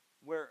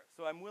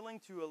 So I'm willing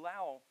to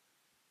allow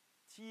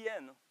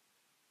Tn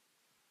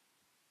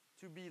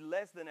to be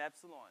less than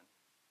epsilon.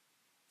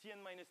 Tn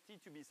minus T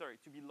to be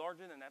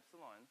larger than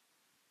epsilon.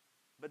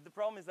 But the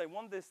problem is I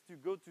want this to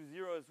go to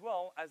 0 as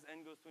well as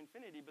n goes to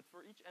infinity. But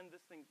for each n,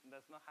 this thing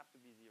does not have to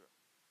be 0,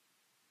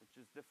 which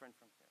is different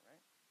from here,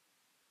 right?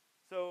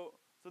 So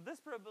this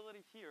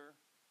probability here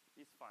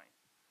is fine.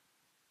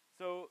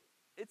 So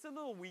it's a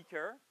little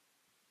weaker,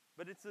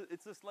 but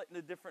it's a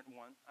slightly different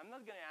one. I'm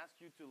not going to ask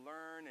you to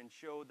learn and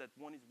show that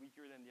one is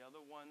weaker than the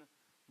other one,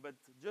 but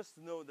just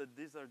know that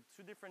these are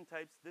two different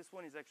types. This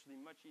one is actually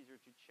much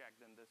easier to check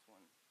than this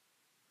one.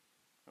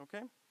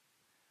 Okay?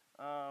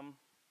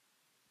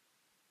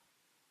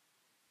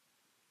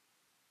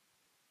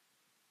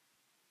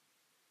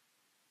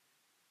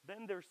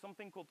 Then there's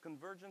something called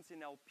convergence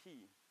in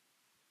LP.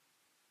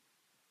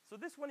 So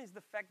this one is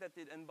the fact that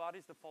it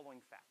embodies the following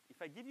fact. If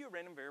I give you a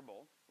random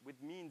variable with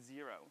mean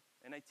 0,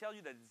 and I tell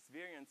you that its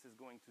variance is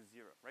going to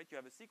 0, right? You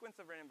have a sequence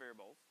of random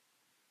variables.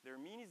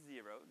 Their mean is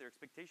 0, their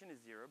expectation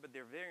is 0, but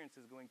their variance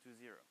is going to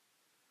 0.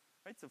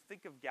 Right? So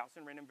think of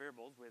Gaussian random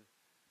variables with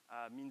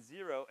mean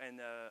 0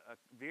 and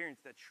a variance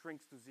that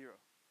shrinks to 0.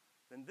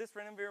 Then this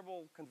random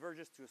variable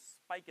converges to a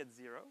spike at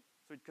 0,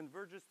 so it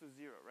converges to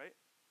 0, right?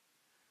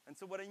 And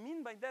so what I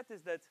mean by that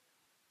is that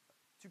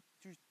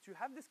to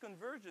have this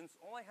convergence,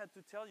 all I had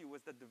to tell you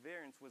was that the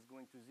variance was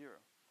going to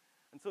 0.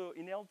 And so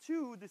in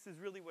L2, this is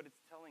really what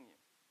it's telling you.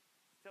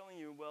 It's telling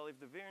you, well,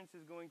 if the variance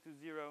is going to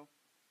 0,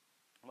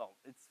 well,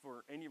 it's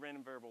for any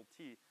random variable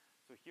t.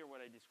 So here what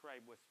I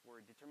described was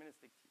for a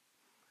deterministic t.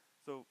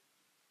 So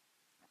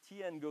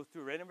Tn goes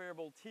to a random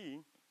variable t.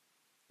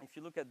 If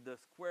you look at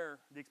the square,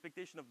 the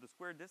expectation of the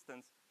square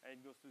distance, and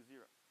it goes to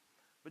 0.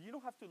 But you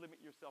don't have to limit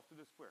yourself to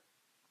the square.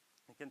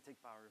 You can take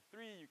power of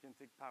 3, you can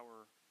take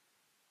power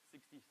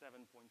 67.6,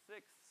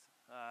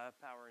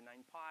 power 9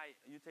 pi.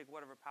 You take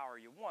whatever power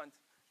you want.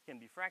 It can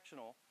be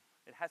fractional.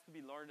 It has to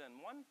be larger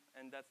than 1,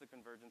 and that's the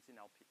convergence in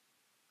LP.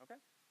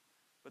 Okay?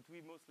 But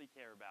we mostly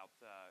care about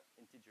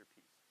integer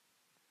p's.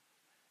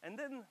 And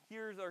then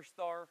here's our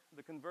star,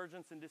 the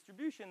convergence in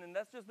distribution, and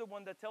that's just the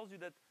one that tells you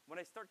that when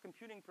I start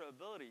computing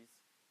probabilities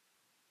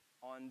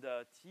on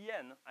the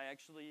Tn, I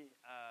actually,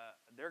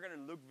 they're going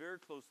to look very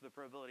close to the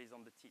probabilities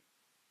on the T.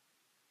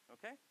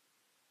 Okay?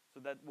 So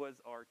that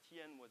was our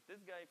Tn was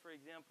this guy, for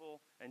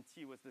example, and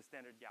T was the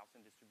standard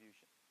Gaussian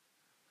distribution.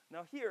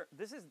 Now here,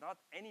 this is not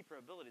any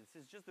probability. This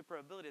is just the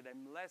probability that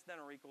I'm less than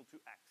or equal to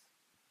x.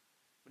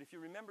 But if you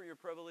remember your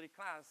probability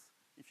class,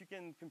 if you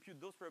can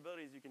compute those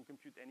probabilities, you can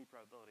compute any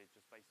probability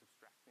just by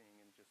subtracting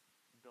and just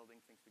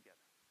building things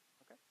together.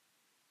 Okay?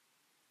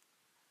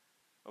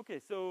 Okay,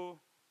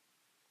 so,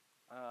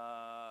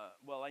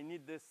 well, I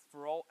need this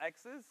for all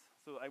x's.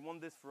 So I want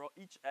this for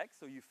each x.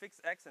 So you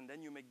fix x, and then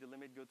you make the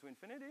limit go to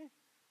infinity.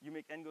 You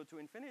make n go to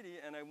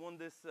infinity, and I want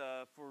this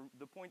for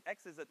the point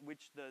x's at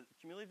which the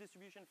cumulative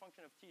distribution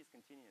function of t is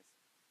continuous.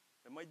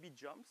 There might be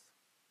jumps,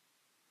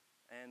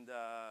 and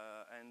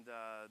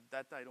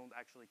that I don't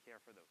actually care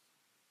for those.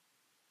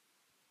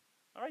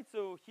 All right,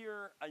 so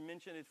here I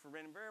mentioned it for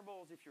random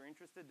variables. If you're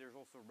interested, there's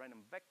also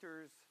random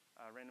vectors.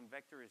 Random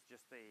vector is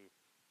just a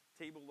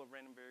table of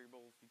random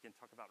variables. You can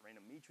talk about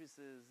random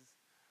matrices.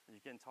 And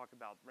you can talk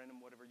about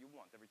random whatever you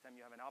want. Every time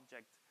you have an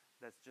object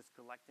that's just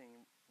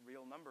collecting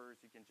real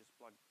numbers, you can just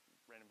plug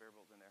random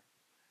variables in there.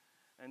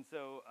 And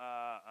so,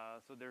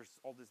 so there's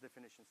all these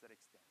definitions that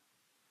extend.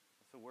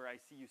 So where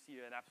you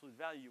see an absolute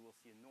value, you will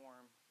see a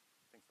norm,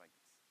 things like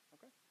this.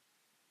 Okay?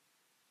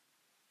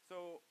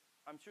 So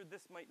I'm sure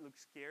this might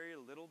look scary a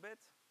little bit,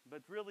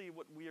 but really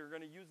what we are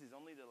going to use is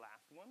only the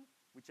last one,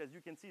 which as you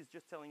can see is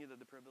just telling you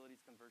that the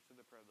probabilities converge to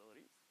the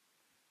probabilities.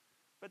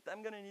 But I'm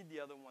going to need the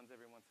other ones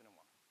every once in a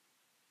while.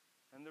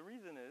 And the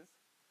reason is,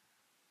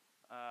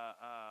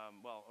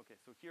 well, okay,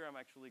 so here I'm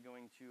actually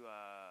going to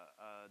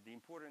the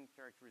important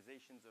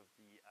characterizations of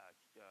the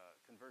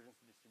convergence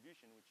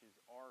distribution, which is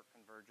R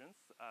convergence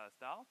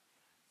style.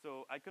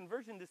 So I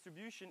converge in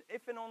distribution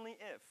if and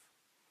only if,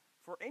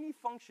 for any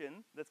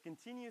function that's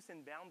continuous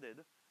and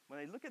bounded,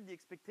 when I look at the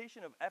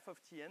expectation of f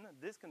of Tn,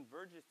 this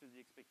converges to the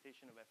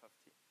expectation of f of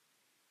t.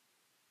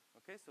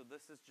 Okay, so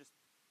this is just,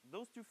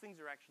 those two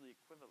things are actually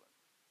equivalent.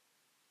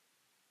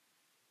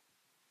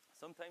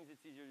 Sometimes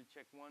it's easier to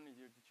check one,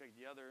 easier to check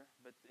the other,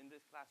 but in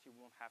this class you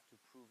won't have to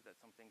prove that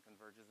something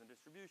converges in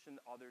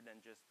distribution other than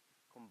just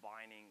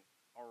combining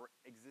our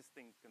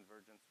existing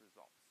convergence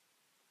results.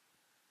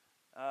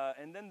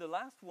 And then the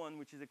last one,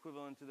 which is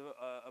equivalent to the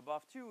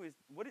above two, is,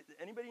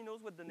 anybody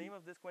knows what the name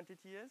of this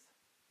quantity is?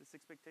 This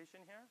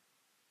expectation here?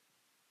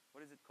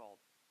 What is it called?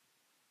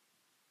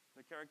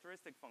 The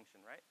characteristic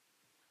function, right?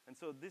 And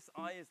so this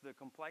I is the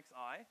complex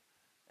I,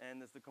 and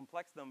it's the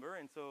complex number,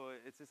 and so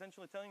it's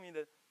essentially telling me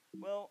that,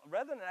 well,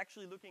 rather than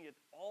actually looking at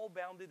all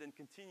bounded and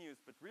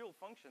continuous but real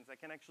functions, I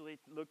can actually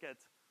look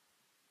at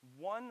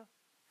one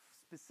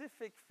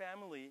specific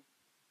family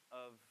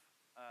of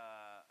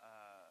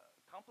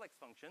complex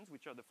functions,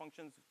 which are the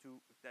functions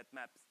that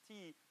maps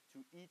t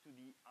to e to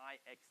the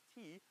I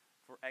xt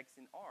for x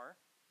in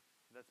R.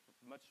 That's a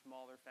much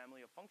smaller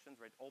family of functions,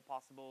 right? All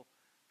possible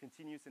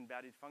continuous and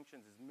bounded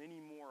functions is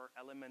many more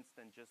elements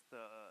than just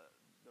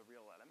the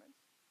real elements.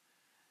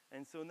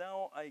 And so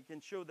now I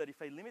can show that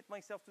if I limit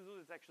myself to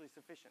those, it's actually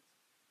sufficient.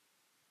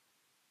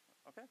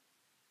 Okay?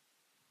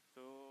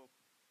 So,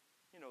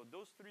 you know,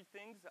 those three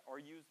things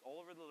are used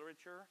all over the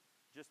literature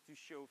just to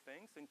show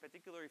things. So in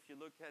particular, if you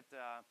look at,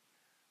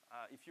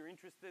 if you're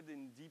interested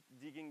in deep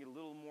digging a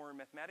little more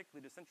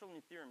mathematically, the central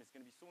limit theorem is going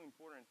to be so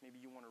important. Maybe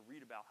you want to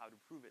read about how to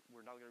prove it.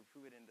 We're not going to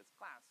prove it in this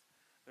class.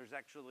 There's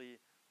actually,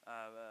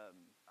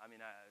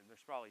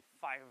 there's probably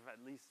at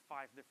least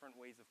five different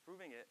ways of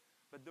proving it.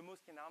 But the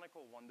most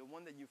canonical one, the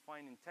one that you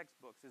find in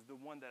textbooks, is the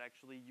one that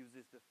actually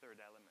uses the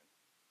third element.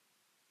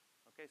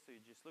 Okay, so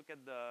you just look at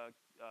the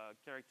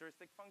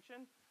characteristic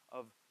function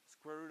of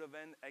square root of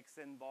n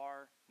xn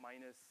bar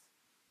minus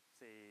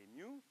say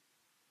mu,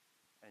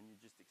 and you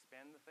just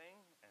expand the thing,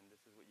 and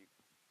this is what you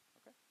get.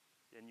 Okay?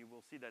 And you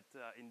will see that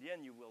in the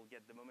end, you will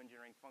get the moment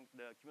generating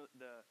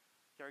the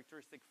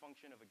characteristic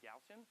function of a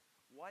Gaussian.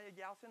 Why a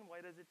Gaussian?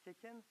 Why does it kick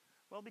in?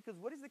 Well, because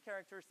what is the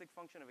characteristic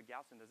function of a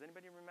Gaussian? Does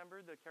anybody remember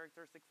the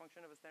characteristic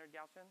function of a standard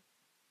Gaussian?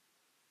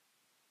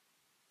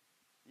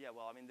 Yeah,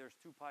 well, I mean, there's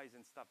 2 pi's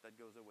and stuff that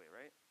goes away,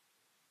 right?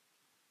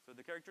 So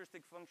the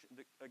characteristic function,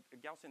 a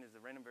Gaussian is a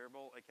random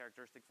variable. A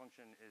characteristic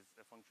function is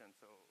a function,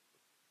 so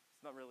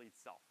it's not really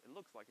itself. It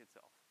looks like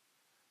itself.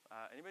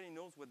 Anybody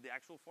knows what the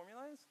actual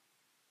formula is?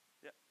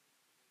 Yeah.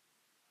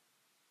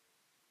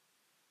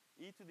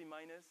 E to the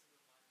minus,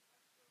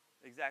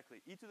 exactly,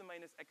 e to the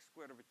minus x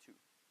squared over 2.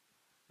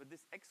 But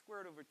this x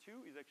squared over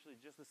 2 is actually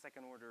just the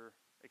second order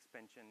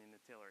expansion in the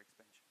Taylor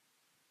expansion.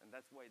 And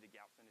that's why the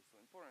Gaussian is so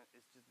important.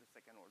 It's just the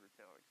second order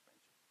Taylor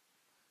expansion.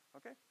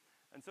 Okay?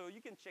 And so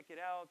you can check it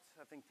out.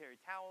 I think Terry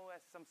Tao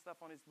has some stuff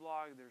on his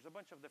blog. There's a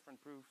bunch of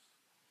different proofs.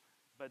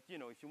 But you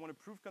know, if you want to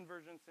prove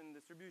convergence in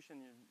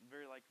distribution,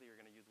 very likely you're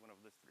going to use one of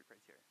these 3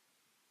 criteria.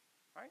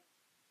 All right?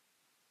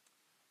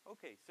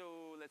 Okay,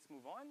 so let's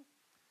move on.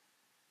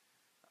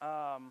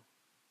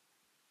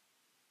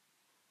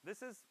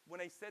 This is when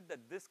I said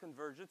that this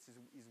convergence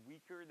is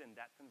weaker than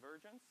that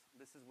convergence.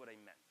 This is what I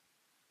meant.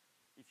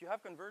 If you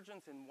have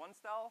convergence in one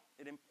style,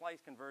 it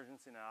implies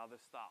convergence in another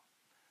style.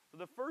 So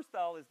the first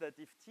style is that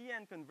if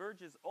Tn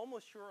converges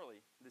almost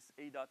surely, this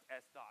A dot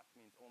S dot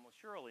means almost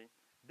surely,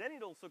 then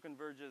it also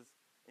converges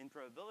in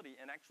probability.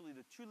 And actually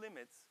the 2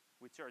 limits,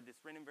 which are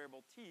this random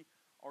variable T,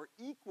 are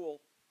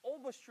equal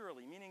almost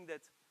surely, meaning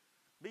that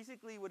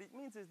basically what it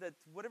means is that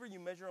whatever you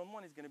measure on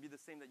one is going to be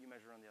the same that you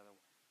measure on the other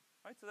one.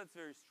 Right? So that's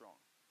very strong.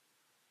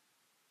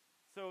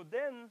 So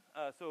then,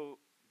 so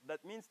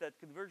that means that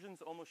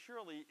convergence almost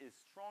surely is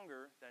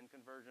stronger than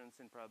convergence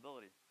in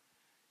probability.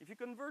 If you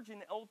converge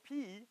in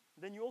LP,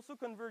 then you also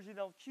converge in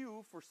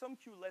LQ for some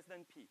Q less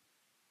than P.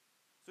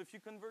 So if you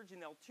converge in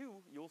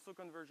L2, you also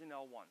converge in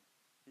L1.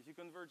 If you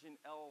converge in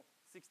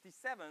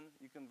L67,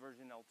 you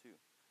converge in L2.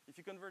 If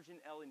you converge in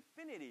L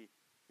infinity,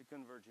 you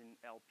converge in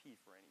LP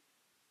for any P.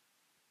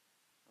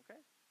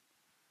 Okay?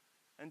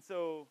 And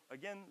so,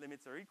 again,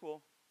 limits are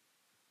equal.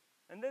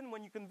 And then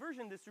when you converge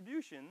in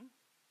distribution,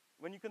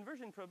 when you converge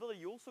in probability,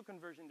 you also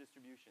converge in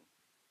distribution.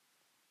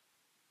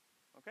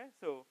 Okay,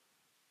 so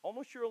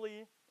almost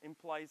surely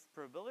implies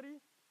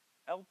probability.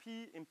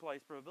 LP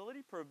implies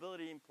probability.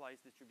 Probability implies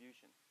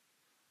distribution.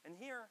 And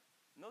here,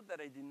 note that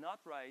I did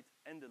not write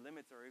and the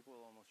limits are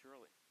equal almost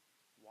surely.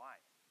 Why?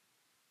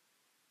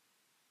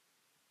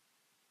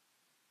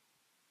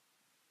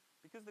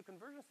 Because the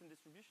convergence in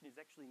distribution is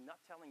actually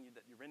not telling you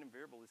that your random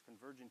variable is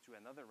converging to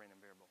another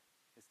random variable.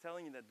 It's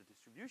telling you that the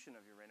distribution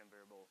of your random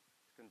variable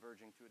is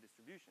converging to a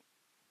distribution.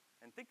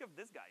 And think of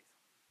this, guys.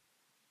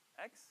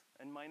 X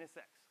and minus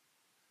x.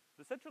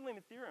 The central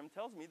limit theorem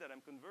tells me that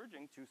I'm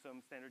converging to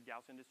some standard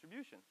Gaussian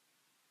distribution.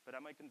 But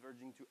am I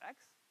converging to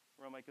x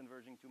or am I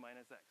converging to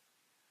minus x?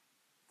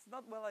 It's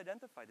not well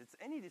identified. It's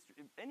any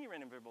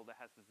random variable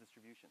that has this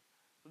distribution.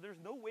 So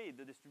there's no way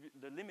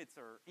the limits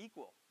are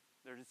equal.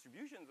 Their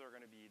distributions are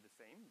going to be the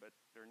same, but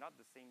they're not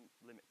the same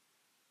limit.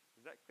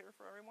 Is that clear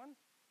for everyone?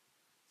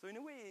 So in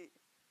a way,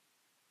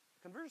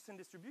 convergence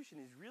in distribution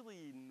is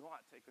really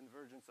not a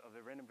convergence of a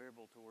random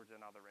variable towards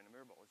another random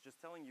variable. It's just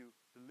telling you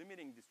the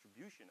limiting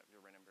distribution of your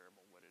random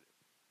variable, what it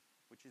is,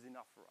 which is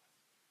enough for us.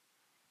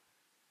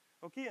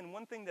 Okay, and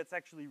one thing that's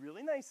actually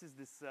really nice is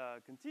this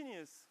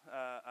continuous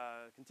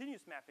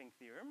mapping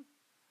theorem,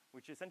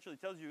 which essentially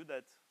tells you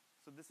that,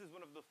 so this is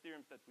one of those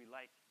theorems that we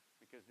like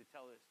because they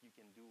tell us you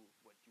can do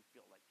what you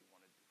feel like you want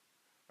to do,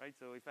 right?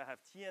 So if I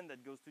have Tn that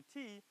goes to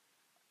T,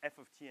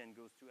 f of Tn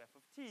goes to f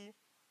of T,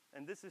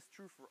 and this is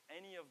true for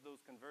any of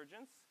those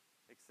convergence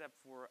except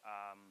for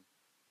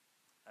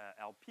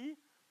LP.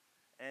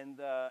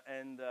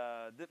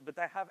 But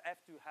I have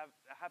to have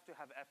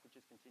f which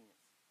is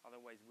continuous.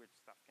 Otherwise, weird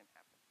stuff can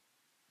happen.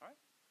 All right.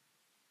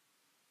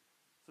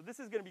 So this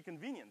is going to be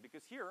convenient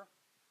because here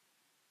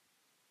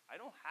I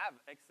don't have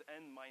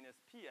xn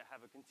minus p. I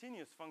have a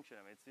continuous function.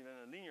 I mean, it's even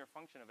a linear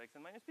function of xn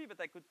minus p. But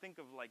I could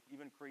think of like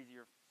even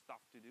crazier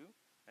stuff to do,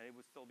 and it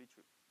would still be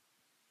true.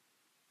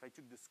 If I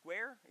took the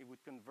square, it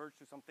would converge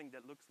to something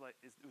that looks like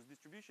whose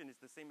distribution is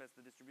the same as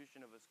the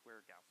distribution of a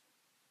square Gaussian.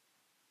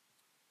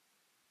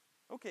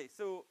 Okay,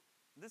 so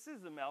this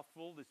is a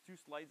mouthful. There's 2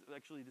 slides.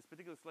 Actually, this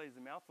particular slide is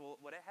a mouthful.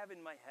 What I have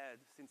in my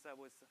head, since I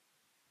was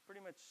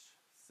pretty much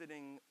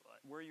sitting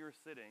where you're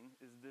sitting,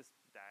 is this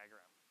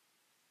diagram.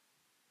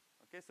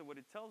 Okay, so what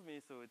it tells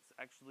me, so it's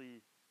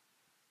actually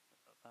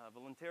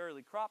voluntarily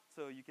cropped.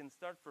 So you can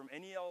start from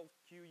any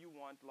LQ you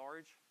want,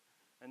 large.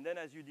 And then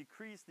as you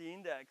decrease the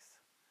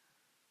index,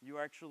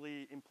 you're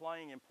actually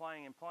implying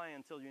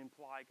until you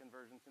imply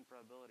convergence in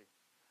probability.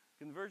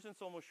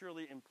 Convergence almost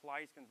surely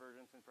implies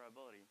convergence in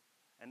probability.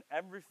 And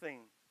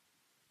everything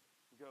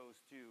goes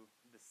to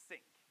the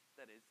sink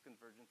that is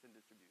convergence in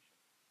distribution.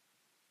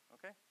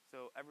 Okay?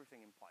 So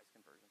everything implies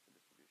convergence in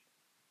distribution.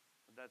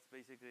 So that's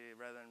basically,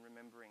 rather than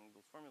remembering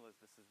those formulas,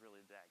 this is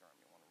really the diagram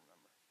you want to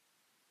remember.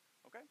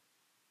 Okay?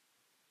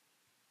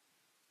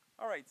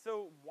 right,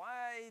 so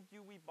why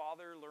do we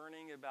bother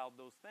learning about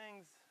those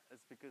things?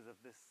 It's because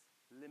of this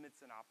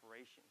limits and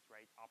operations,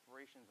 right?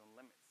 Operations and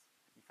limits.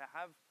 If I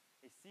have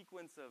a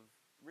sequence of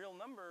real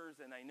numbers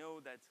and I know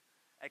that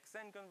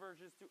xn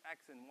converges to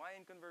x and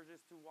yn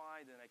converges to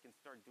y, then I can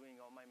start doing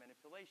all my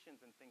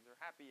manipulations and things are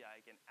happy.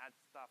 I can add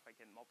stuff, I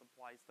can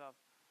multiply stuff.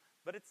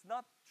 But it's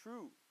not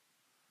true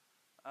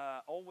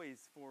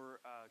always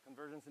for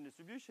convergence and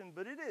distribution,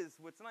 but it is.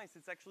 What's nice,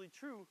 it's actually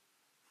true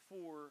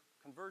for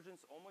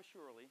convergence almost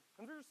surely.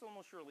 Convergence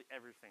almost surely,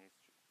 everything is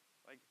true.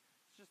 Like,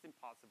 it's just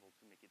impossible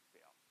to make it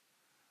fail.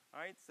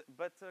 All right, so,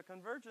 but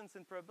convergence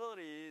and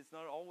probability is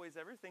not always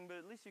everything, but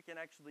at least you can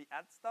actually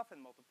add stuff and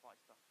multiply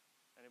stuff.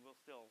 And it will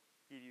still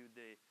give you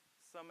the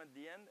sum at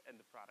the end and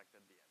the product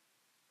at the end.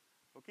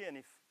 Okay, and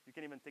if you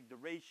can even take the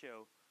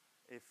ratio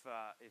if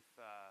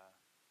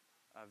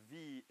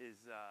v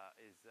is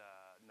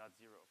not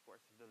zero, of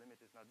course, if the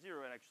limit is not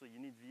zero, and actually you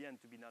need Vn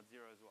to be not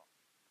zero as well.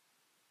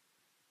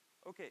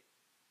 Okay,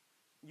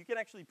 you can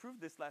actually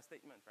prove this last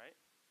statement, right?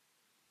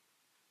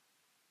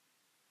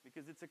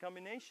 Because it's a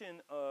combination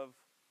of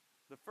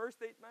the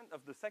first statement,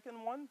 of the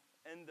second one,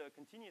 and the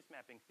continuous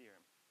mapping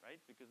theorem,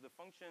 right? Because the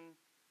function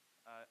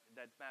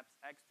that maps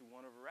x to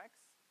 1 over x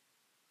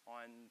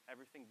on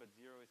everything but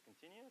 0 is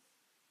continuous.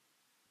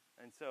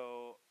 And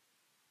so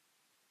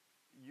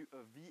 1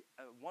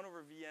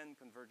 over Vn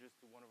converges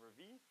to 1 over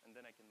V, and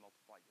then I can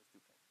multiply those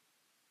two things.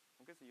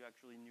 Okay, so you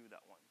actually knew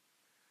that one.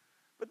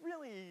 But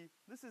really,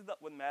 this is not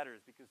what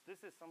matters, because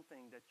this is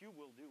something that you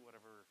will do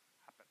whatever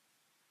happens,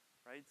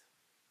 right?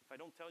 If I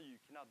don't tell you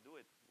you cannot do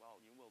it, well,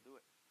 you will do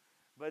it.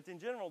 But in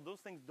general,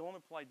 those things don't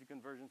apply to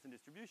convergence and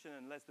distribution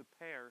unless the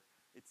pair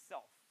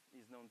itself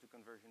is known to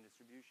convergence and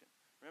distribution.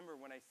 Remember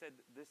when I said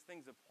these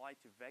things apply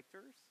to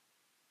vectors?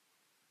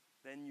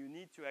 Then you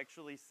need to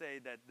actually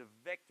say that the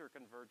vector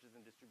converges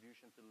in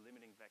distribution to the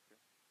limiting vector.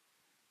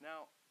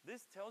 Now,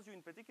 this tells you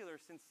in particular,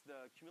 since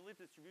the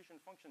cumulative distribution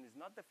function is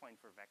not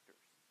defined for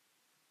vectors,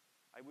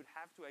 I would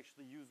have to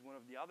actually use one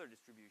of the other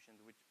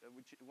distributions,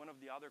 one of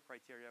the other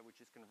criteria,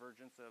 which is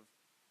convergence of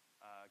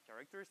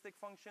characteristic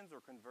functions or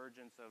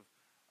convergence of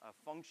a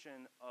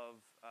function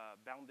of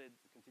bounded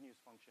continuous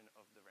function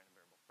of the random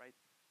variable, right?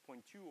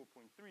 0.2 or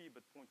 0.3,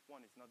 but 0.1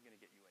 is not going to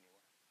get you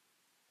anywhere.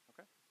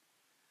 Okay?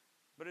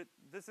 But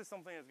this is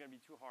something that's going to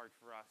be too hard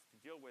for us to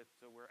deal with,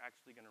 so we're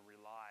actually going to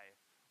rely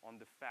on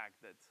the fact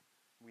that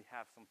we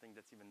have something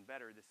that's even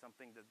better. There's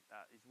something that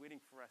is waiting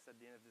for us at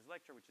the end of this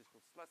lecture, which is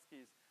called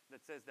Slutsky's,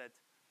 that says that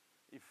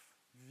if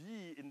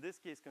V, in this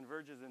case,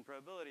 converges in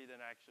probability, then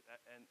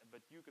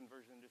but U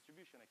converges in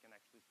distribution, I can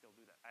actually still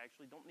do that. I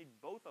actually don't need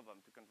both of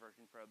them to converge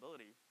in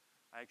probability.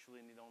 I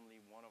actually need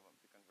only one of them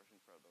to converge in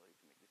probability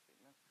to make this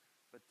statement,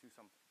 but to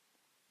something.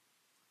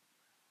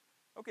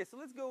 Okay, so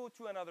let's go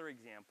to another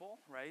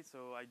example, right?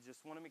 So I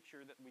just want to make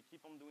sure that we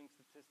keep on doing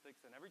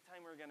statistics, and every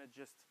time we're going to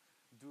just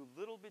do a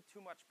little bit too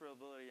much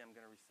probability, I'm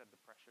going to reset the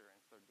pressure and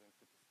start doing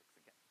statistics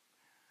again.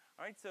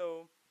 All right,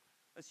 so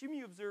assume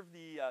you observe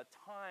the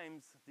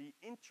the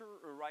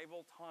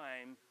inter-arrival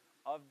time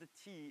of the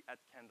t at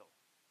Kendall,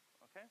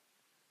 okay?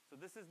 So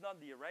this is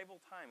not the arrival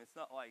time. It's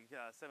not like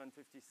 7:56,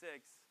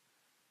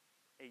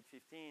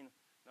 8:15.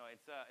 No,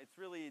 it's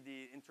really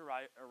the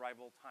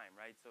inter-arrival time,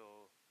 right?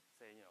 So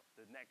say,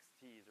 the next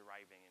t is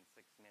arriving in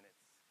 6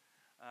 minutes.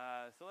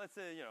 So let's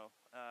say,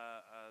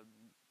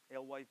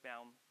 alewife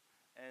bound.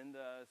 And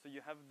so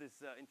you have this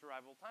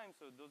inter-arrival time.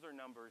 So those are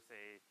numbers,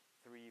 say,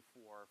 3,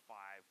 4, 5,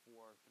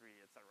 4, 3,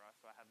 et cetera.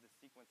 So I have this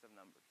sequence of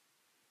numbers.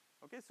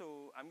 Okay,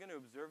 so I'm going to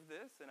observe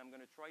this, and I'm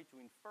going to try to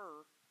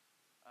infer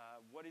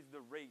what is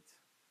the rate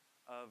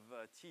of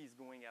t's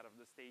going out of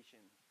the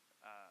station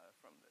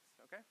from this,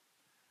 okay?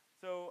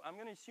 So I'm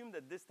going to assume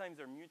that these times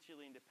are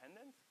mutually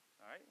independent,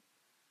 all right?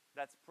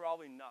 That's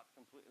probably not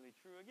completely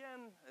true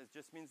again. It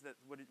just means that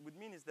what it would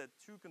mean is that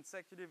 2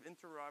 consecutive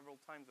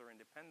inter-arrival times are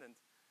independent.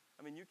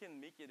 I mean, you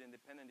can make it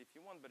independent if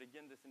you want, but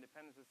again, this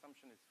independence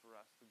assumption is for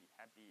us to be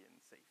happy and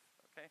safe,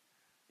 okay?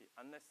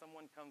 Unless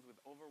someone comes with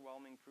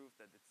overwhelming proof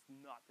that it's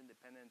not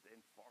independent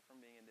and far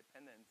from being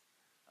independent,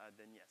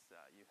 then yes,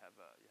 you have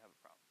a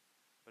problem.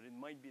 But it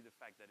might be the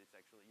fact that it's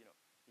actually,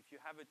 if you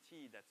have a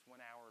t that's 1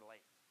 hour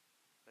late,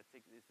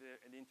 if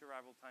the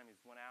inter-arrival time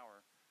is 1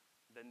 hour,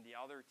 then the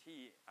other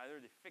t, either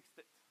they fixed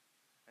it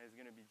and it's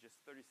going to be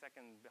just 30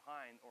 seconds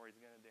behind, or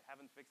they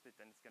haven't fixed it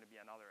and it's going to be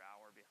another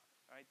hour behind,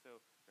 right? So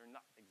they're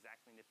not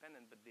exactly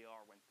independent, but they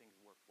are when things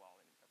work well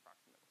and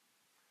approximately.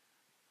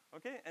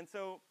 Okay, and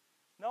so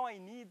now I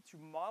need to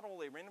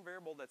model a random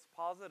variable that's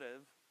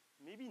positive,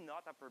 maybe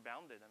not upper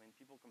bounded. I mean,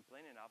 people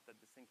complain enough that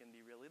this thing can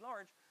be really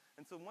large.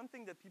 And so one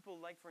thing that people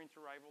like for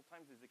inter-arrival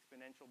times is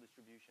exponential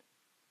distribution.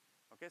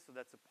 Okay, so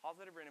that's a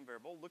positive random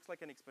variable. Looks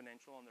like an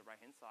exponential on the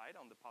right-hand side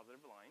on the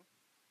positive line.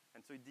 And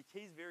so it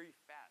decays very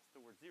fast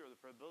towards 0. The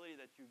probability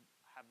that you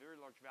have very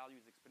large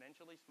values is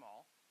exponentially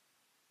small.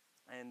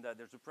 And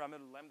there's a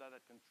parameter lambda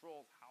that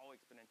controls how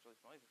exponentially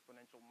small. It's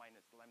exponential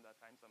minus lambda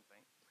times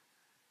something.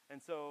 And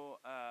so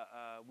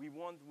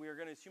we're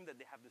going to assume that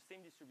they have the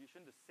same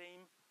distribution, the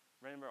same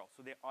random variables.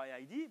 So they're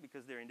IID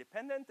because they're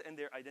independent and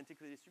they're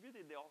identically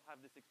distributed. They all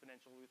have this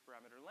exponential with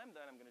parameter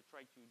lambda, and I'm going to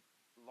try to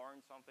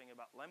learn something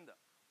about lambda.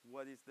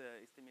 What is the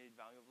estimated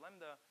value of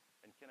lambda,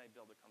 and can I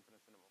build a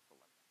confidence interval for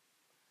lambda?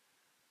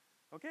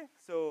 Okay,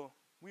 so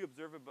we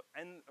observe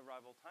n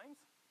arrival times.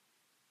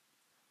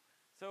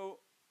 So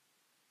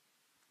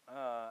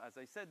as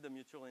I said, the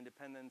mutual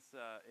independence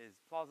is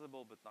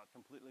plausible but not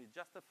completely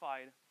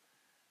justified.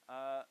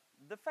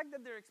 The fact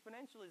that they're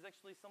exponential is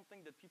actually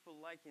something that people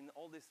like in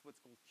all this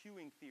what's called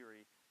queuing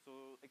theory.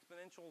 So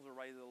exponentials are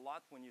raised a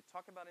lot when you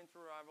talk about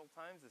inter-arrival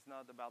times. It's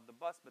not about the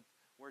bus, but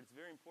where it's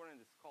very important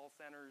is call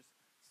centers,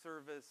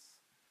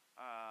 service,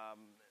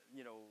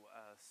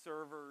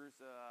 servers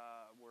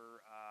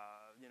where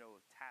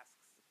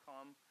tasks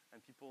come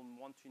and people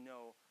want to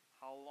know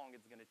how long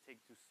it's going to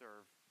take to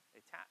serve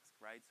a task,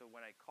 right? So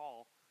when I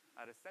call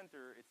at a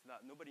center, it's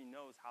not, nobody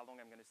knows how long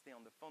I'm going to stay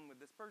on the phone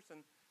with this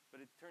person, but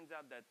it turns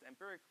out that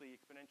empirically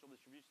exponential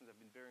distributions have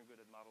been very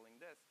good at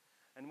modeling this.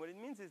 And what it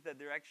means is that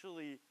they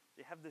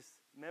have this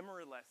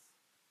memoryless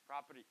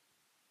property.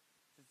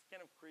 It's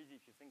kind of crazy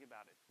if you think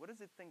about it. What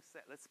does it think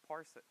say? Let's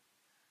parse it.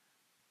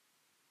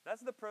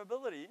 That's the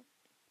probability.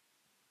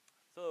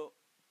 So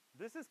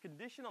this is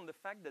conditioned on the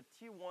fact that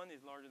T1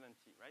 is larger than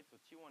T, right? So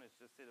T1 is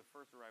just, say, the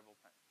first arrival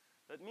time.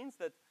 That means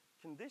that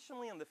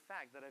conditionally on the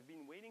fact that I've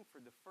been waiting for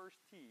the first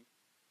T,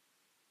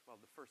 well,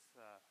 the first,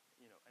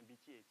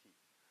 MBTAT,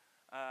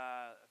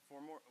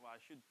 for more, well, I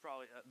should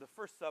probably, the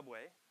first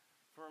subway,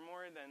 for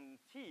more than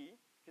T,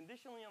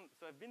 conditionally on,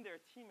 so I've been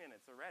there T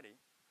minutes already,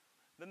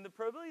 then the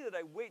probability that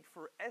I wait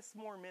for S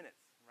more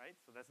minutes, right?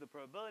 So that's the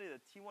probability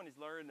that T1 is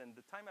larger than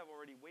the time I've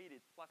already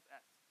waited plus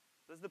S.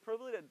 That's the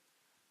probability that,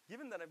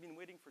 given that I've been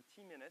waiting for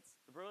T minutes,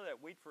 the probability that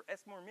I wait for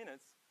S more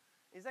minutes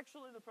is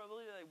actually the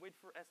probability that I wait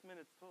for S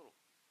minutes total.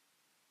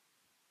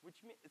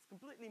 Which means it's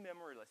completely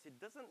memoryless. It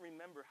doesn't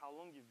remember how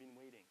long you've been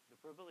waiting. The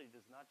probability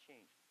does not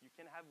change. You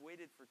can have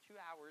waited for 2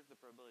 hours. The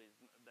probability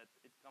is that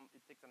it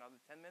takes another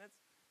 10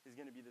 minutes is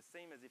going to be the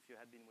same as if you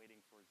had been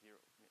waiting for 0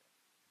 minutes.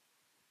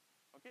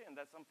 Okay, and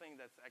that's something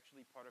that's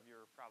actually part of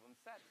your problem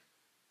set.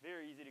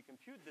 Very easy to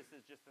compute. This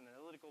is just an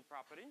analytical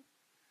property.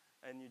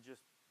 And you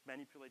just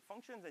manipulate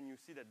functions, and you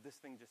see that this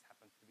thing just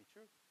happens to be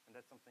true. And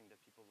that's something that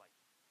people like,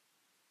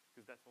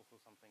 because that's also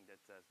something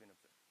that has been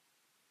observed.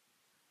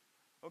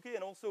 Okay,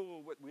 and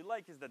also what we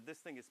like is that this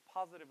thing is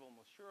positive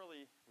almost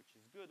surely, which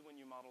is good when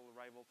you model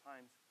arrival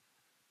times.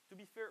 To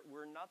be fair,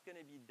 we're not going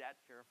to be that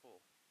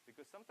careful,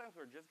 because sometimes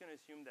we're just going to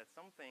assume that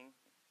something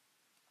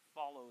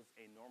follows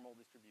a normal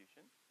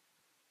distribution.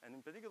 And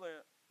in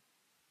particular,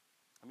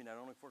 I mean, I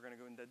don't know if we're going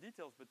to go into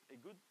details, but a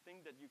good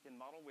thing that you can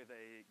model with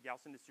a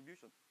Gaussian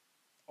distribution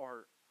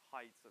are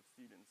heights of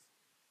students.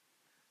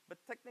 But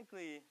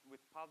technically,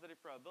 with positive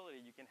probability,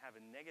 you can have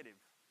a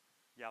negative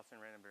Gaussian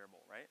random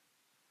variable, right?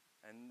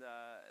 And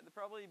the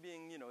probability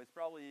being, it's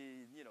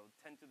probably,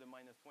 10 to the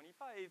minus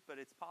 25, but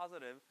it's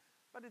positive,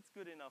 but it's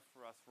good enough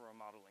for us for our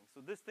modeling.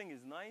 So this thing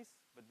is nice,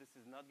 but this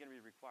is not going to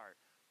be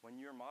required. When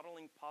you're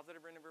modeling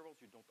positive random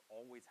variables, you don't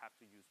always have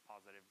to use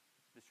positive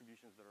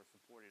distributions that are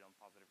supported on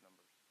positive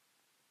numbers.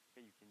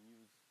 Okay, you can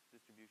use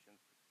distributions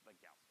like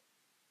Gaussian.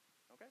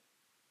 Okay?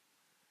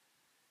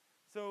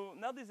 So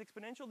now this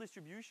exponential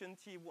distribution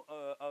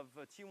of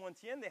T1,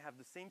 Tn, they have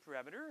the same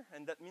parameter,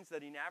 and that means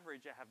that in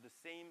average I have the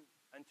same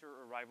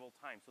inter-arrival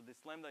time. So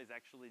this lambda is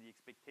actually the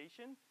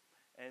expectation.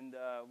 And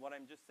what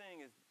I'm just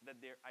saying is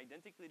that they're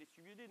identically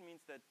distributed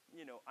means that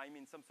I'm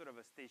in some sort of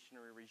a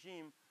stationary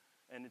regime,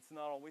 and it's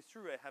not always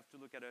true. I have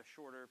to look at a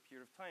shorter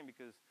period of time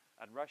because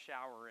at rush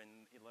hour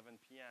and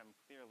 11 p.m.,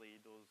 clearly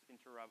those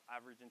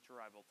average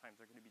inter-arrival times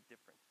are going to be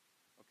different.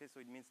 Okay,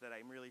 so it means that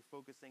I'm really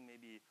focusing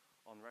maybe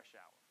on rush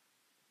hour.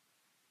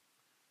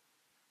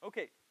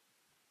 Okay,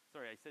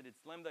 sorry, I said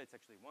it's lambda. It's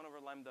actually 1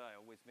 over lambda.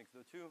 I always mix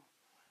the two.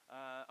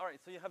 All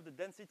right, so you have the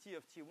density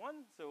of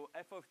T1. So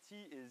f of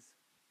t is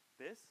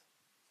this.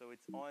 So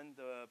it's on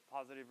the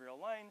positive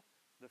real line.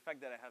 The fact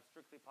that I have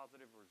strictly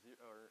positive or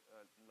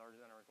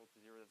larger than or equal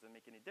to 0 doesn't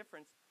make any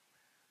difference.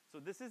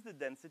 So this is the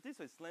density.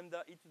 So it's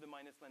lambda e to the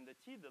minus lambda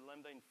t. The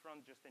lambda in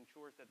front just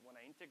ensures that when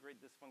I integrate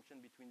this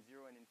function between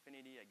 0 and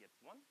infinity, I get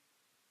 1.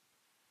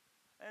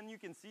 And you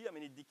can see, I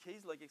mean, it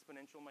decays like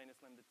exponential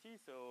minus lambda t.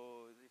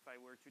 So if I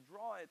were to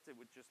draw it, it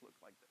would just look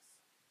like this.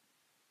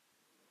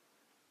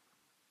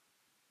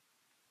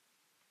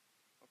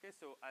 Okay,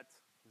 so at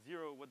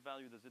 0, what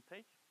value does it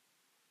take?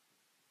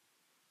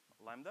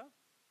 Lambda.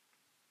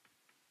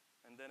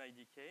 And then I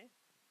decay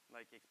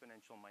like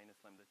exponential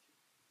minus lambda t.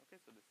 Okay,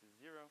 so this is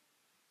 0,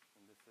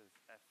 and this is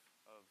f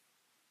of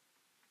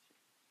t.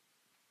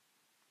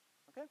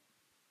 Okay?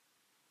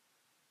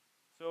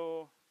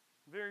 So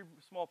very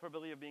small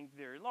probability of being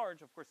very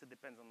large. Of course, it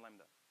depends on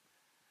lambda.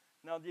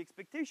 Now, the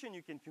expectation,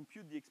 you can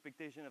compute the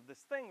expectation of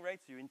this thing, right?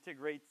 So you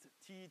integrate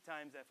t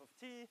times f of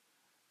t.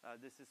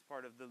 This is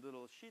part of the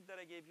little sheet that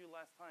I gave you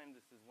last time.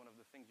 This is one of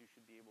the things you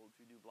should be able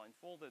to do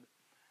blindfolded.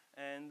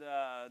 And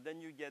then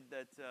you get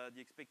that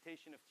the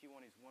expectation of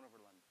T1 is 1 over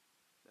lambda.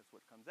 That's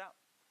what comes out.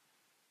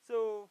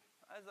 So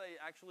as I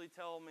actually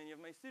tell many of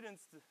my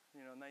students,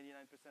 99%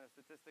 of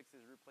statistics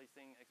is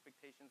replacing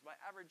expectations by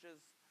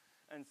averages.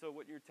 And so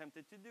what you're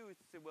tempted to do is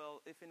to say,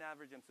 well, if in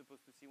average I'm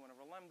supposed to see 1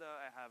 over lambda,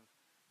 I have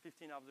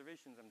 15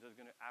 observations. I'm just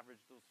going to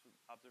average those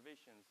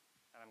observations,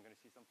 and I'm going to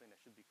see something that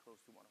should be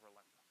close to 1 over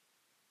lambda.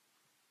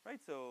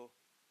 Right? So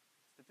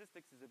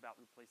statistics is about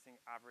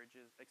replacing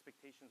averages,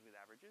 expectations with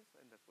averages,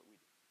 and that's what we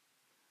do.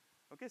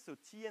 Okay, so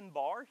Tn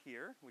bar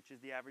here, which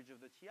is the average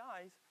of the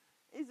TIs,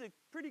 is a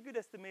pretty good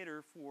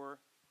estimator for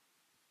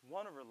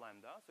 1 over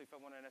lambda. So if I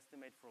want an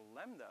estimate for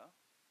lambda,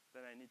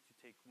 then I need to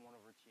take 1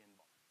 over Tn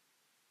bar.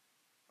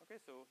 Okay,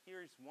 so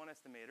here's one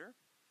estimator.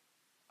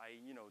 I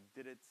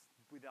did it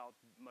without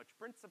much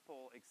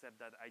principle, except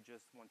that I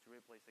just want to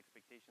replace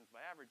expectations by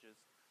averages.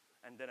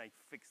 And then I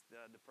fixed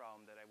the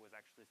problem that I was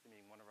actually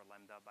estimating 1 over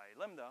lambda by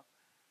lambda.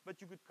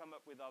 But you could come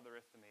up with other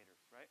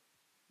estimators, right?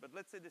 But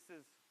let's say this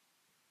is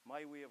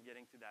my way of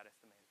getting to that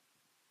estimator,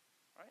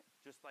 right?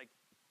 Just like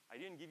I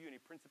didn't give you any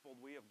principled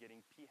way of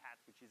getting p hat,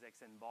 which is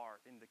xn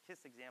bar, in the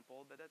KISS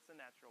example, but that's a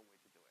natural way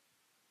to do it.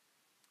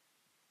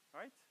 All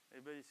right?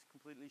 Everybody's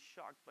completely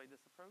shocked by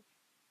this approach?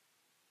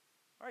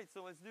 All right,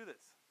 so let's do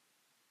this.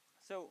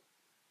 So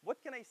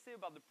what can I say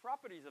about the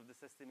properties of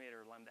this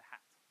estimator lambda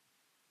hat?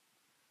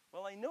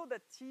 Well, I know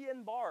that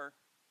Tn bar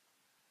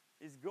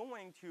is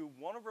going to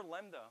 1 over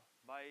lambda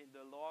by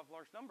the law of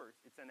large numbers.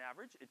 It's an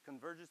average. It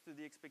converges to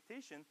the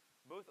expectation,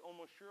 both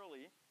almost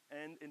surely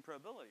and in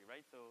probability,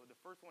 right? So the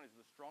first one is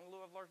the strong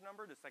law of large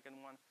number. The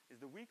second one is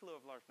the weak law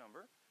of large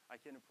number.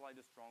 I can apply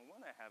the strong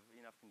one. I have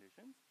enough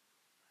conditions.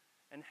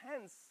 And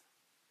hence,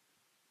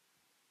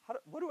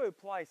 what do I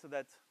apply so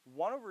that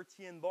 1 over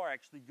Tn bar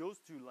actually goes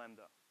to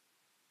lambda?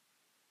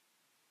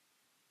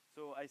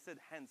 So I said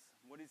hence.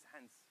 What is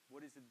hence?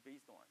 What is it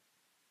based on?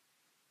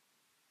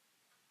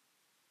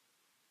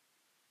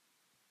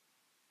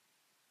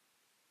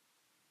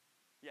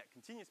 Yeah,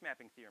 continuous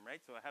mapping theorem, right?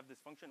 So I have this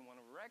function 1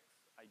 over x.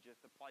 I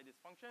just apply this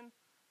function.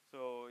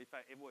 So if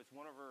it was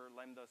 1 over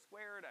lambda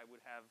squared, I would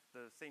have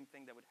the same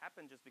thing that would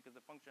happen just because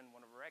the function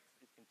 1 over x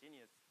is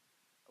continuous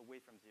away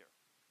from 0.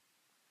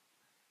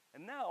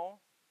 And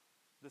now,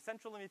 the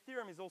central limit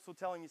theorem is also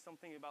telling me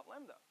something about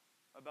lambda,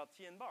 about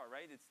Tn bar,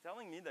 right? It's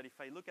telling me that if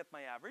I look at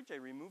my average,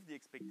 I remove the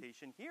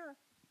expectation here.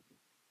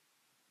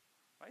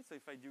 Right? So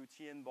if I do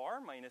Tn bar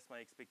minus my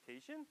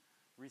expectation,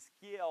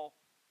 rescale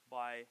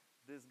by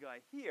this guy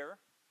here,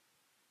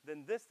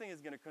 then this thing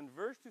is going to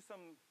converge to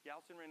some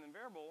Gaussian random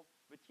variable.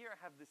 But here I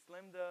have this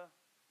lambda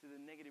to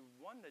the negative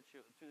 1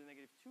 to the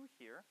negative 2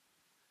 here.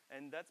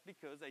 And that's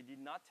because I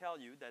did not tell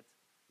you that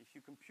if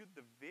you compute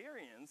the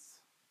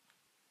variance,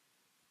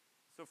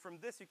 so from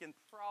this you can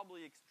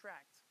probably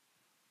extract.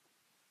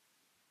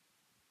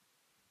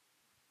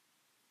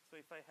 So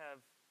if I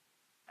have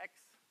x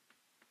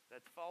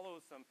that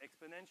follows some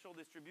exponential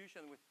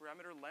distribution with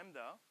parameter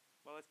lambda,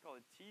 well, let's call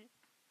it t.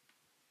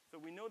 So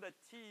we know that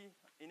t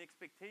in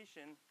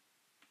expectation,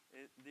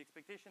 the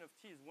expectation of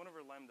t is 1 over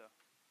lambda.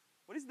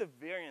 What is the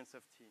variance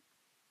of t?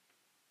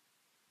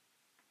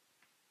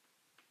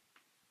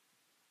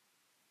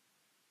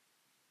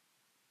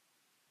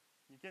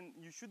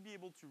 You should be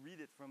able to read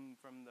it from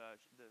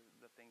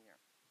the thing here.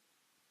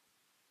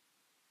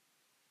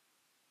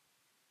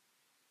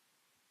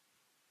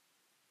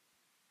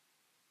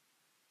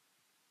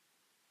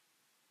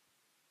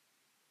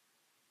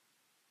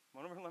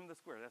 Over lambda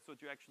squared. That's what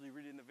you actually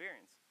read in the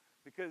variance.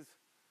 Because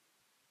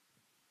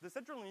the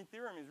central limit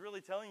theorem is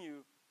really telling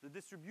you the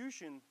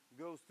distribution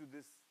goes to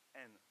this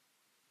n.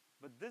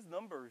 But these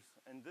numbers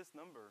and this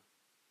number,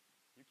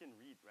 you can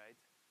read, right?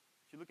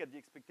 If you look at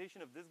the expectation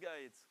of this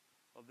guy,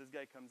 well, this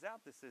guy comes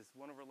out. This is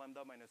 1 over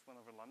lambda minus 1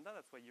 over lambda.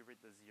 That's why you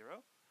read the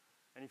 0.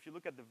 And if you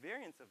look at the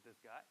variance of this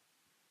guy,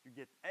 you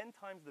get n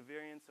times the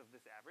variance of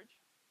this average.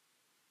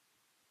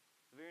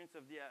 The variance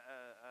of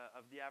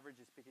the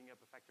average is picking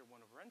up a factor 1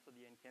 over n, so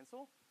the n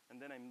cancel.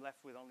 And then I'm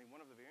left with only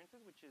one of the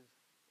variances, which is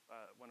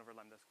 1 over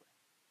lambda squared.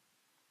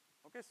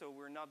 Okay, so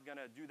we're not going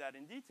to do that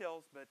in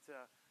details, but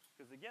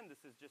because again,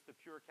 this is just a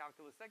pure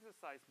calculus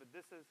exercise. But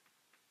this is,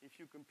 if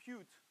you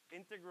compute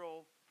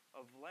integral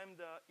of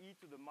lambda e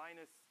to the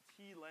minus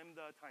t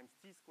lambda times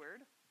t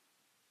squared,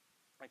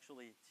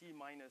 actually t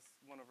minus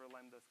 1 over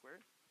lambda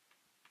squared,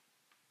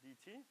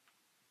 dt,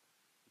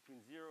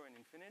 between 0 and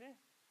infinity,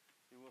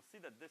 you will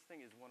see that this thing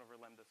is 1 over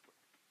lambda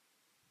squared.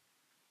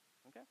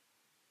 Okay?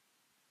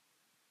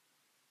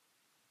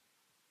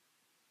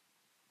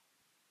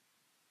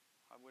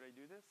 How would I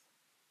do this?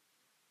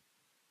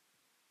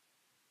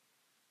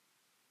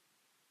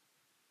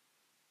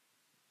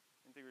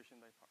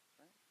 Integration by parts,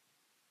 right?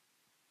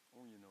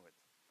 Or you know it.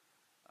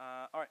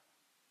 All right.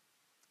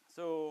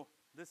 So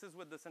this is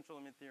what the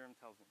central limit theorem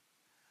tells me.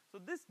 So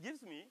this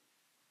gives me,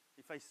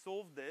 if I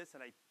solve this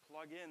and I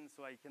plug in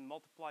so I can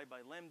multiply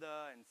by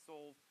lambda and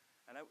solve,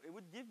 and it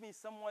would give me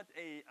somewhat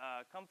a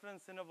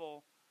confidence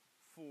interval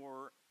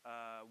for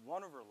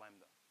 1 over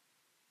lambda.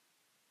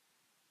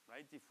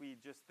 Right? If we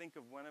just think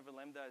of 1 over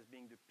lambda as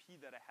being the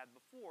p that I had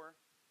before,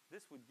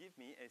 this would give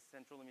me a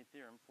central limit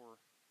theorem for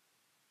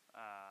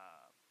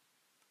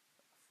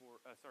for,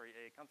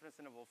 a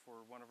confidence interval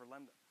for 1 over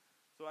lambda.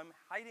 So I'm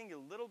hiding a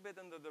little bit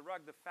under the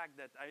rug the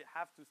fact that I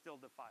have to still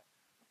define.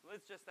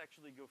 Let's just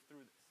actually go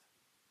through this.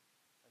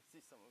 I see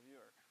some of you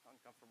are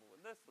uncomfortable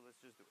with this, so let's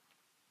just do it.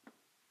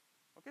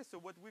 Okay, so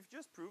what we've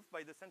just proved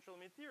by the central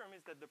limit theorem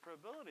is that the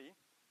probability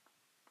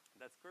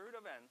that square root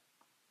of n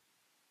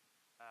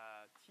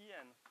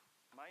Tn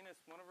minus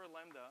 1 over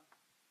lambda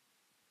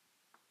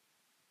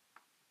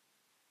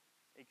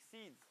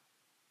exceeds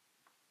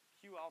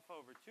Q alpha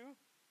over 2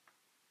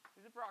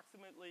 is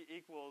approximately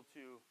equal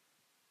to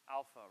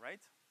alpha,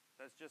 right?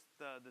 That's just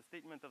the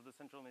statement of the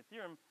central limit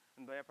theorem.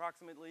 And by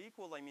approximately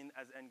equal, I mean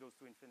as n goes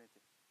to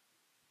infinity.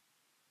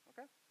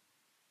 Okay?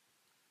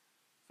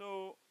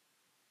 So,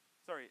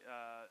 sorry,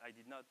 I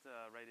did not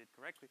write it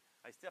correctly.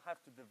 I still have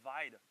to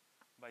divide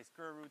by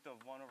square root of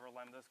 1 over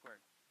lambda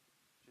squared,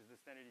 which is the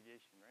standard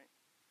deviation, right?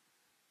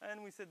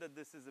 And we said that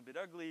this is a bit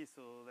ugly,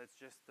 so let's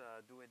just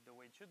do it the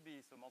way it should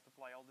be. So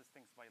multiply all these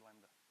things by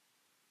lambda.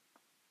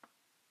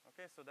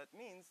 Okay, so that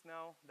means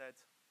now that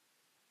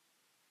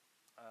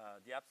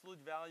the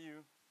absolute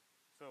value,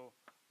 so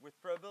with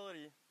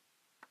probability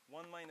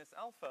 1 minus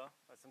alpha,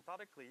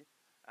 asymptotically,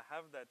 I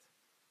have that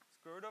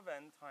square root of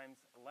n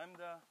times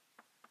lambda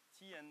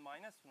Tn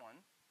minus 1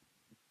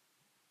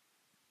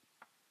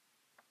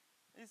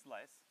 is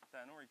less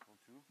than or equal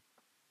to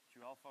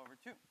Q alpha over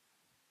 2.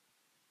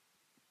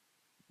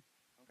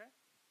 Okay?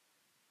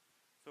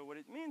 So what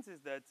it means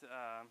is that,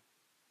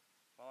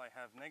 well, I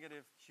have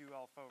negative Q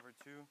alpha over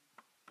 2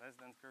 less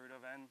than square root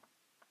of n.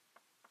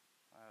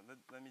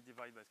 Let me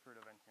divide by square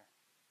root of n here.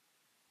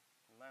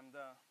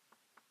 Lambda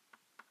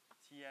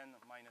Tn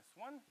minus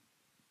 1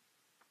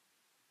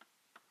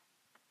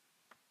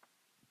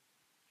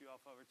 Q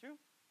alpha over 2.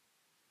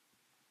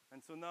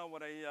 And so now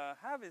what I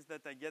have is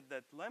that I get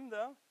that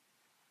lambda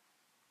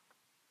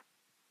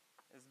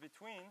is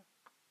between,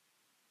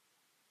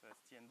 so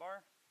that's Tn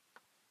bar,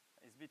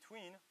 is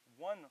between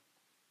 1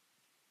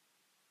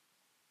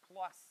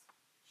 plus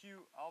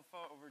Q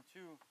alpha over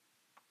 2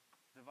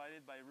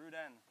 divided by root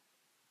n.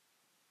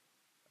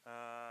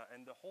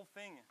 And the whole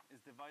thing is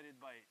divided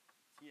by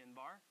Tn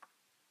bar.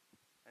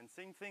 And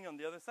same thing on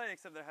the other side,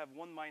 except I have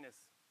 1 minus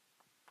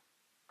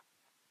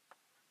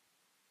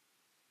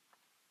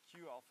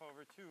Q alpha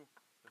over 2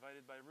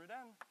 divided by root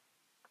n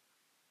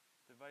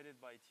divided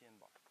by Tn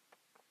bar.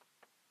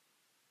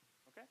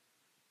 Okay?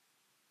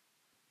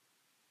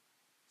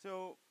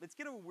 So it's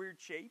kind of a weird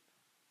shape,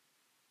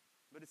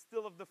 but it's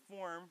still of the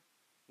form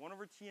 1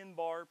 over Tn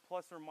bar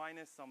plus or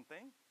minus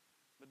something,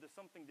 but the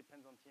something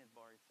depends on Tn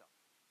bar itself.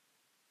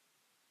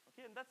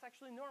 Okay, and that's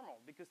actually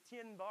normal, because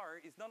Tn bar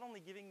is not only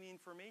giving me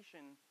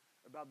information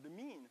about the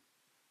mean,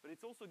 but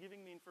it's also giving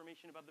me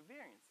information about the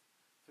variance.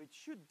 So it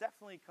should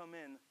definitely come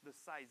in the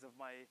size of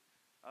my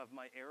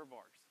error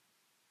bars.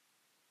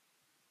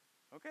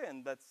 Okay,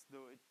 and that's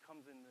though it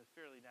comes in a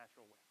fairly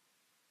natural way.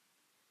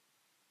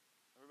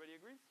 Everybody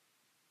agrees?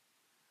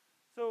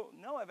 So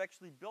now I've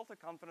actually built a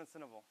confidence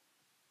interval.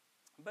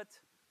 But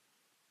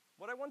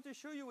what I want to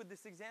show you with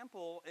this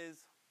example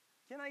is,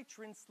 can I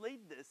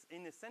translate this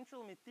in a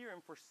central limit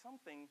theorem for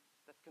something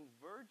that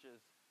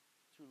converges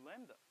to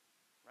lambda,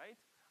 right?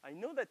 I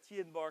know that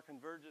Tn bar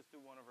converges to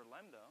 1 over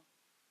lambda,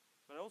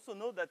 but I also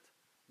know that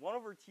 1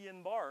 over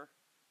Tn bar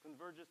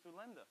converges to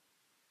lambda.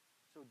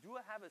 So do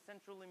I have a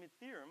central limit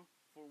theorem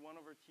for 1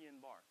 over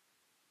Tn bar?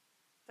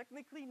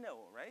 Technically,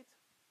 no, right?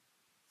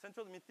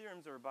 Central limit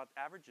theorems are about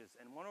averages,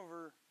 and 1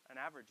 over an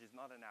average is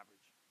not an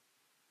average.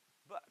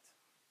 But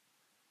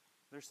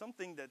there's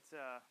something that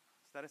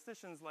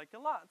statisticians like a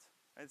lot,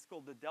 and it's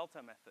called the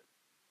delta method.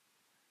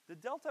 The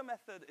delta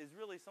method is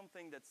really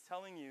something that's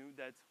telling you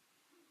that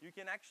you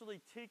can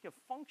actually take a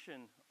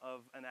function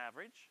of an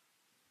average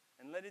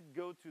and let it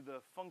go to the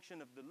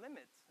function of the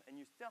limit, and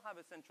you still have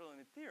a central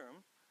limit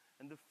theorem.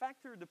 And the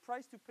factor, the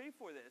price to pay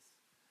for this,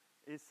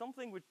 is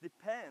something which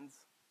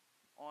depends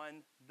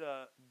on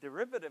the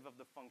derivative of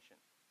the function.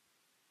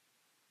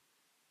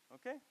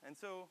 Okay? And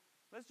so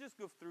let's just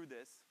go through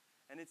this.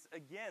 And it's,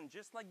 again,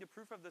 just like the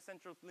proof of the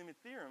central limit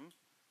theorem,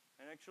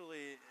 and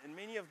actually in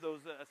many of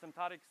those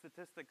asymptotic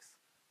statistics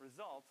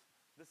results,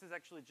 this is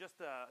actually just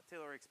a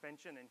Taylor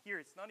expansion. And here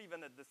it's not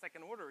even at the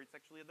second order, it's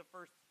actually at the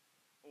first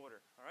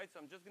order. All right,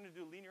 so I'm just going to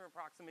do linear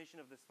approximation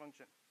of this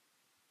function.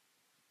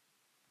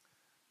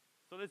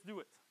 So let's do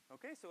it.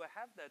 Okay, so I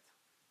have that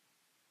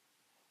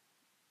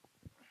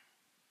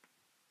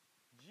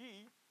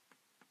g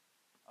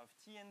of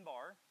Tn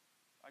bar.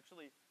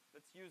 Actually,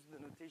 let's use the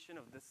notation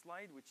of this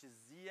slide, which is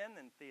Zn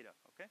and theta,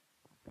 okay?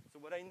 So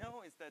what I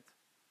know is that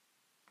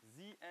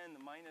Zn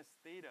minus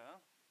theta,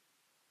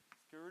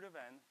 square root of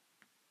n,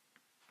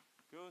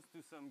 goes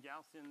to some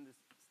Gaussian, this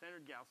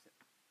standard Gaussian.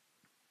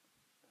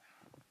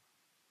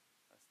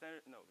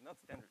 Standard, no, not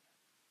standard.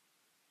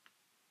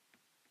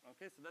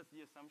 Okay, so that's the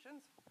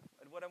assumptions.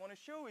 And what I want to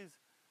show is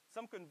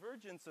some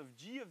convergence of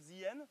g of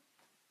Zn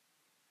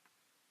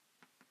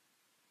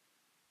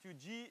to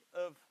g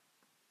of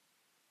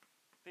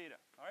theta.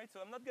 All right,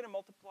 so I'm not going to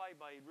multiply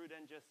by root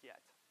n just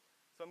yet.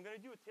 So I'm going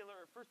to do a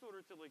first order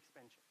Taylor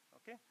expansion,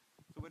 okay?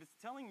 So what it's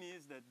telling me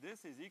is that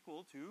this is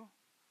equal to,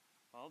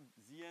 well,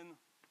 Zn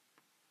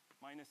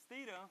minus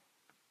theta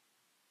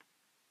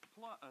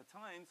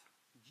times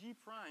G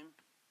prime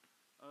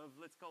of,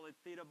 let's call it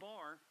theta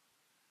bar,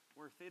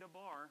 where theta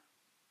bar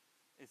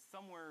is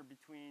somewhere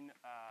between,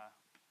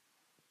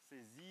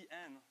 say,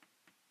 Zn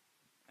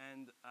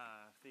and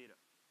theta,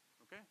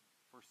 okay,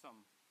 for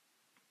some.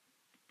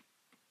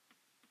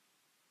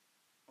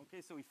 Okay,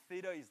 so if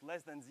theta is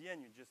less than Zn,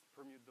 you just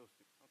permute those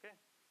two, okay?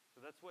 So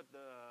that's what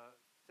the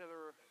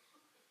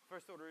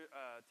first order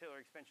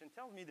Taylor expansion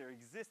tells me. There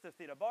exists a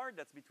theta bar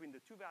that's between the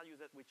two values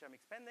at which I'm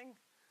expanding,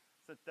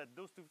 such that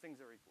those two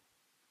things are equal.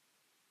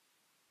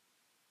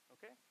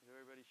 Okay, is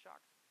everybody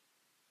shocked?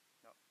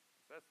 No,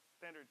 so that's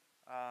standard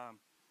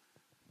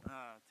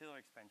Taylor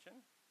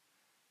expansion.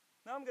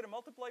 Now I'm going to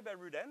multiply by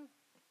root n.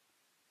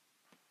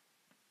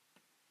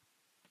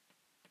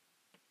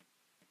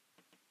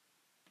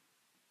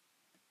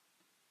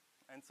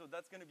 And so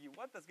that's going to be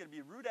what? That's going to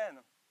be root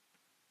n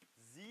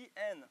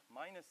Zn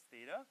minus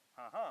theta,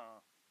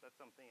 that's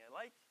something I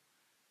like,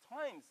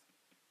 times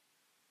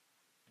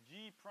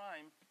G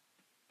prime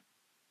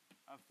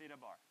of theta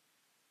bar.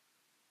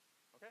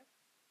 Okay?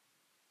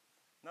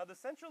 Now the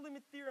central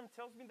limit theorem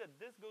tells me that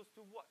this goes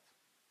to what?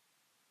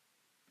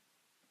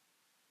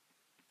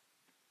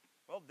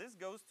 Well, this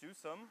goes to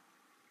some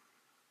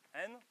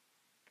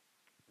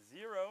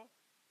n0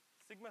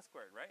 sigma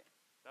squared, right?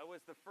 That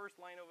was the first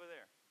line over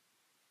there.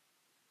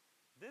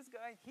 This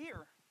guy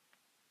here,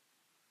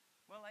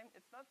 well,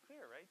 it's not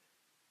clear, right?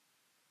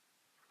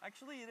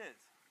 Actually, it is.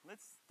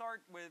 Let's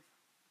start with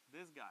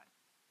this guy.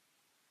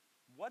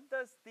 What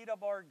does theta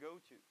bar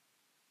go to?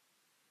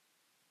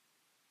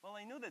 Well,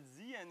 I know that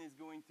Zn is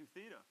going to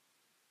theta,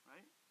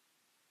 right?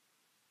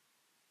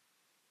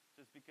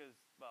 Just because,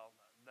 well,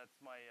 that's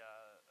my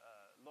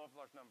law of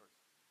large numbers.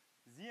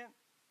 Zn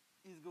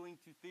is going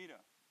to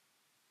theta,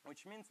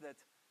 which means that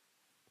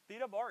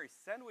theta bar is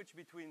sandwiched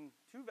between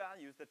two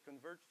values that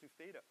converge to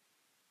theta.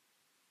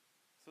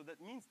 So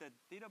that means that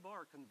theta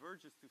bar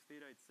converges to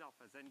theta itself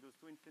as n goes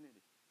to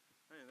infinity.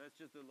 Right, that's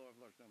just the law of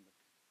large numbers.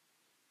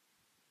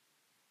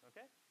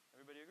 Okay?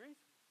 Everybody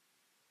agrees?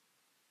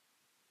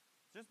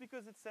 Just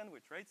because it's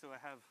sandwiched, right? So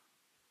I have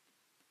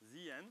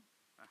Zn,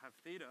 I have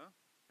theta,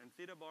 and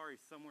theta bar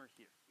is somewhere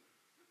here.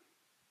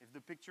 If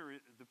the picture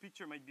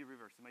might be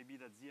reversed. It might be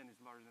that Zn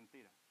is larger than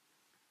theta.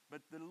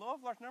 But the law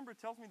of large number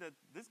tells me that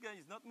this guy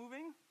is not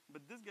moving,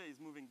 but this guy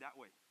is moving that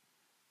way.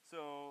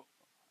 So,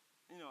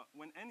 you know,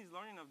 when n is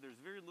large enough,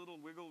 there's very little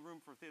wiggle room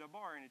for theta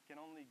bar, and it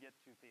can only get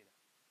to theta.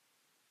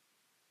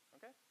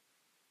 Okay?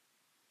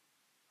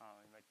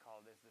 You might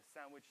call this the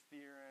sandwich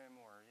theorem,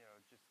 or you know,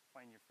 just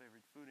find your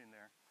favorite food in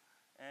there.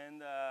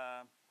 And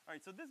all right,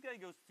 so this guy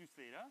goes to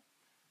theta,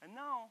 and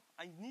now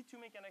I need to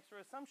make an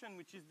extra assumption,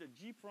 which is that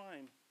G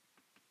prime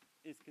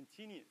is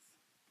continuous.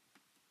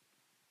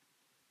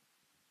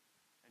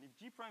 And if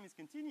G prime is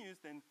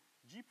continuous, then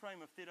G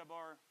prime of theta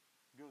bar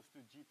goes to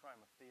G prime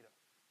of theta.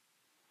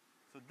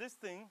 So this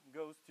thing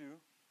goes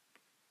to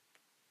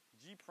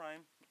G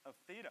prime of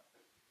theta.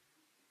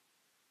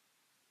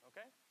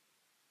 Okay?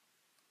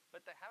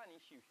 But I have an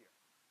issue here.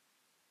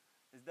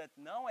 Is that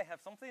now I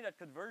have something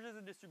that converges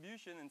in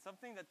distribution and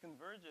something that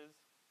converges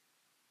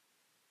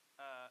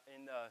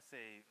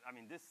say, I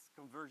mean, this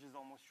converges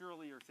almost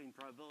surely, or say in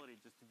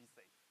probability, just to be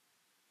safe.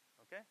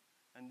 Okay?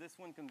 And this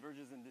one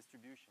converges in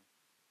distribution.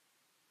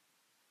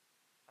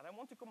 And I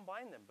want to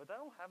combine them, but I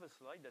don't have a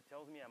slide that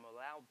tells me I'm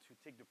allowed to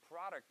take the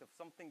product of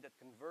something that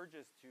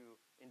converges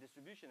in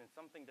distribution and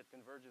something that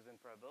converges in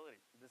probability.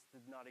 This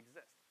did not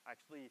exist.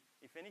 Actually,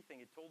 if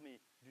anything, it told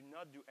me do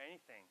not do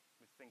anything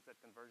with things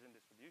that converge in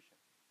distribution.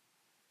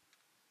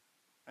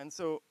 And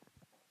so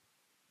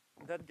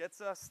that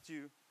gets us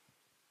to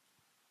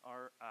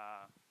our,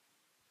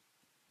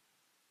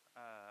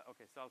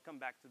 okay, so I'll come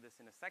back to this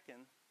in a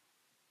second.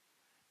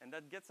 And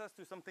that gets us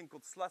to something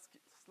called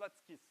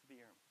Slutsky's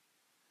theorem.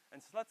 And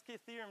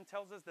Slutsky's theorem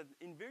tells us that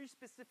in very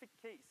specific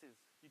cases,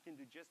 you can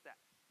do just that.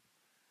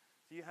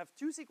 So you have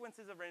two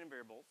sequences of random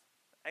variables,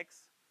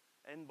 x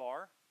n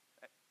bar,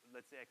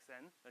 let's say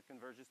xn, that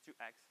converges to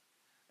x,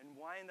 and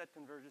yn that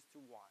converges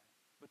to y.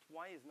 But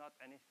y is not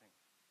anything.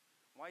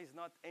 Y is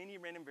not any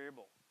random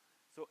variable.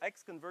 So x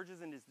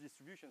converges in this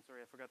distribution.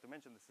 Sorry, I forgot to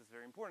mention this is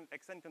very important.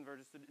 Xn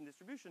converges in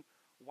distribution.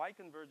 Y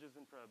converges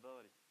in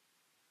probability.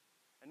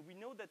 And we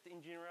know that in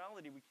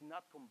generality, we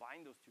cannot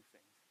combine those two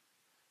things.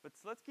 But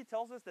Slutsky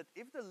tells us that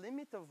if the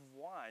limit of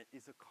y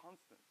is a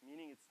constant,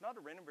 meaning it's not a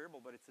random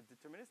variable, but it's a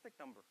deterministic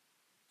number,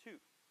 2,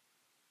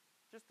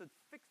 just a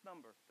fixed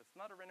number that's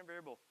not a random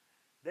variable,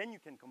 then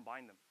you can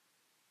combine them.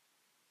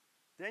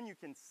 Then you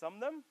can sum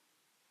them,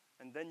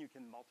 and then you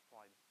can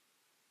multiply them.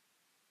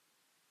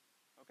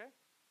 Okay?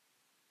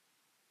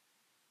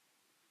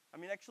 I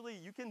mean, actually,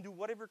 you can do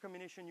whatever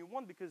combination you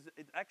want because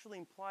it actually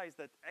implies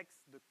that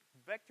the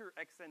vector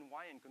xn,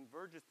 yn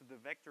converges to the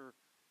vector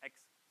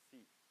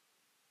xc.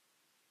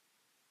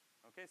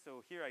 Okay,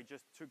 so here I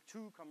just took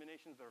two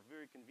combinations that are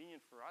very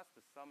convenient for us,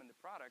 the sum and the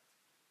product,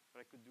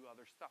 But I could do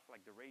other stuff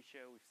like the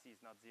ratio if c is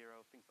not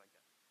 0, things like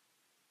that.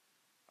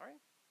 All right?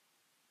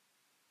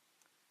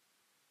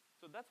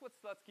 So that's what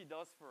Slutsky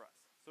does for us.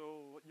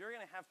 So you're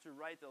going to have to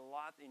write a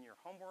lot in your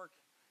homework,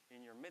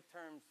 in your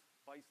midterms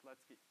by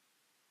Slutsky.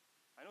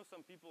 I know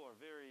some people are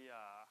very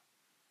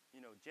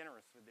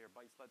generous with their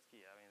by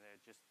Slutsky. I mean, they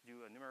just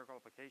do numerical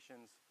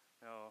applications,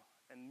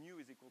 and mu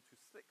is equal to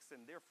 6,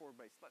 and therefore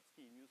by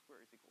Slutsky, mu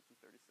squared is equal to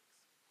 36.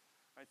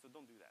 All right, so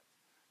don't do that.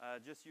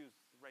 Just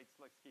write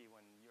Slutsky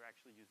when you're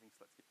actually using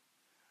Slutsky.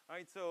 All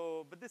right,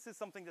 so, but this is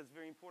something that's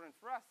very important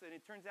for us, and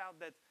it turns out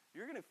that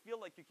you're going to feel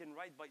like you can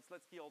write by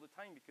Slutsky all the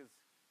time because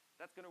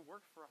that's going to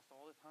work for us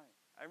all the time.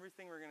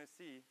 Everything we're going to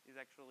see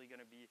is actually going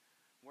to be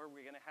where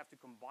we're going to have to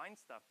combine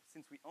stuff.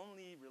 Since we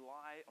only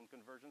rely on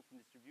convergence and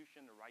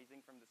distribution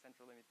arising from the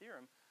central limit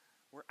theorem,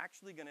 we're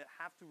actually going to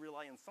have to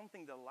rely on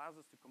something that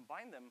allows us to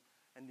combine them,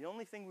 and the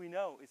only thing we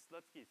know is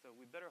Slutsky, so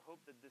we better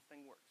hope that this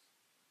thing works.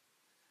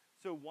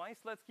 So why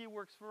Slutsky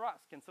works for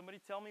us? Can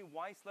somebody tell me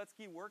why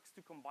Slutsky works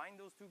to combine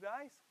those two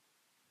guys?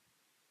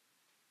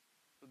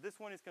 So this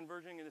one is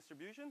converging in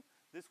distribution.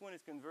 This one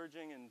is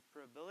converging in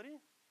probability,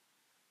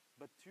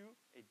 but to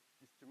a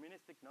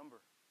deterministic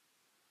number.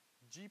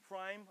 G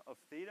prime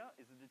of theta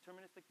is a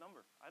deterministic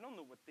number. I don't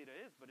know what theta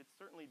is, but it's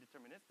certainly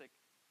deterministic.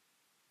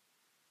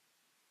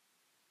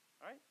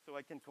 All right, so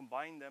I can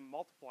combine them,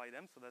 multiply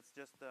them, so that's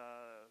just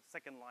the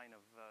second line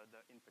of the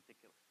in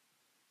particular.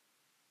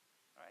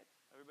 All right,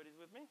 everybody's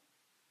with me?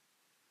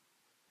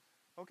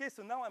 Okay,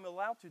 so now I'm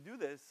allowed to do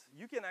this.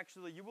 You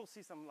will see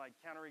some like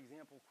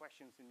counterexample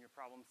questions in your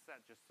problem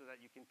set just so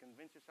that you can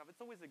convince yourself. It's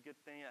always a good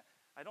thing.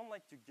 I don't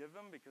like to give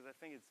them because I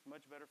think it's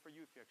much better for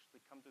you if you actually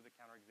come to the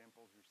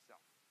counterexamples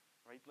yourself,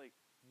 right? Like,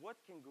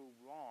 what can go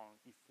wrong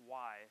if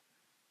y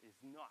is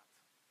not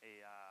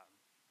a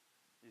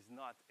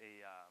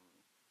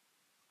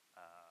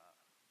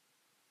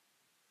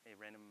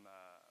random,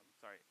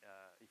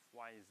 if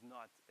y is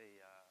not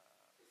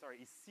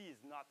if c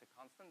is not a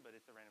constant, but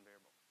it's a random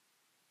variable.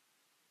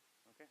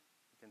 Okay,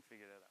 you can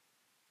figure that out.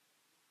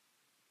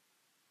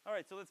 All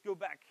right, so let's go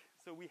back.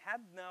 So we had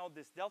now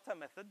this delta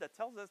method that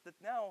tells us that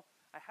now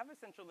I have a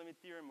central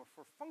limit theorem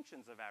for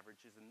functions of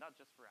averages and not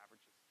just for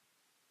averages.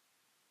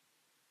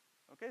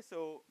 Okay,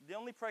 so the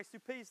only price to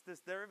pay is this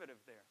derivative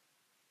there.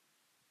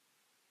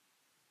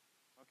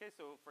 Okay,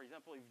 so for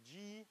example, if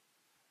g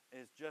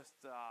is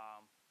just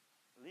a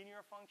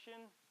linear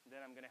function,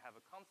 then I'm going to have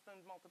a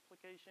constant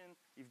multiplication.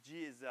 If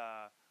g is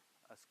a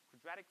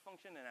quadratic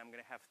function, then I'm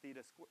going to have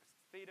theta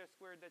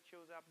squared that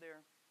shows up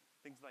there,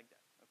 things like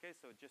that. Okay,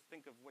 so just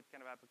think of what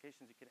kind of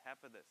applications you could have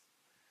for this.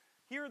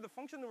 Here, the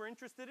function that we're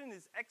interested in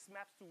is x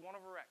maps to 1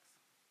 over x.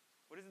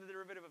 What is the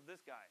derivative of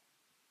this guy?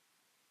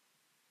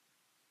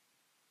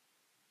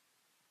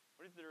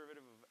 What is the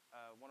derivative of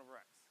 1 over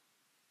x?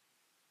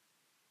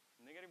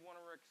 Negative 1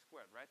 over x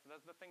squared, right? So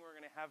that's the thing we're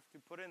going to have to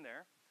put in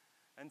there.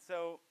 And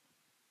so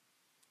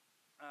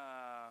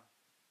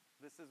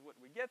this is what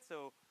we get.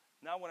 So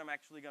now when I'm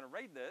actually going to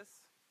write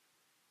this,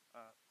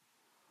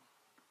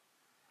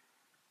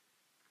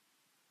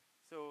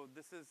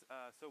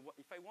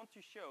 if I want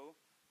to show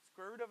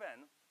square root of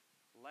n,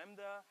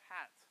 lambda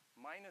hat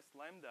minus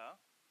lambda,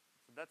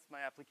 so that's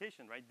my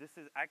application, right? This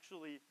is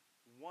actually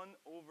 1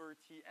 over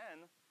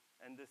Tn,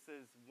 and this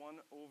is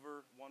 1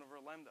 over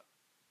lambda.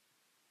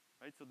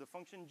 Right? So the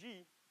function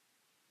g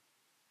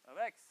of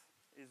x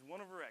is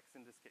 1 over x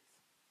in this case.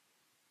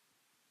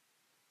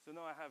 So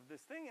now I have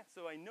this thing,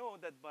 so I know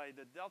that by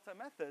the delta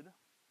method,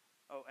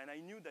 and I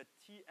knew that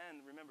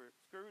Tn, remember,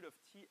 square root of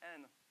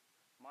Tn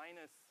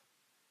minus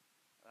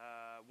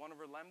 1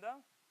 over lambda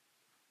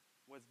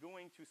was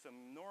going to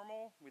some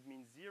normal, which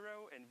means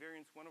 0, and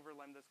variance 1 over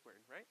lambda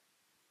squared, right?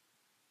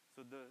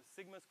 So the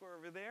sigma square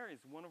over there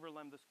is 1 over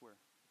lambda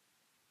squared.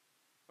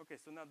 Okay,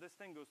 so now this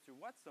thing goes to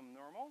what? Some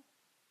normal.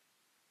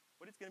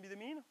 What is going to be the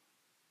mean?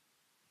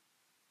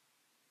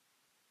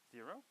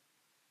 0.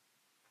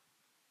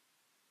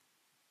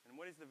 And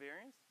what is the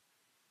variance?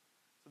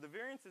 So the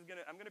variance is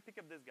I'm going to pick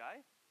up this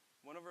guy,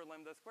 1 over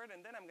lambda squared,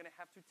 and then I'm going to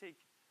have to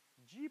take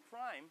g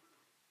prime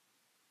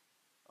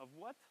of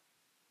what?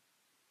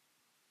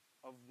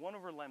 Of 1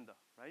 over lambda,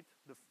 right?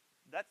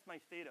 That's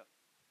my theta.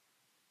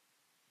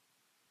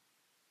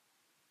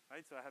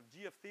 Right, so I have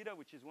g of theta,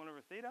 which is 1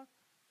 over theta.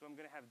 So I'm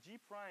going to have g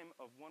prime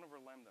of 1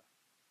 over lambda.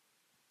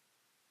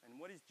 And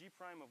what is g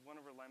prime of 1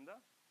 over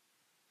lambda?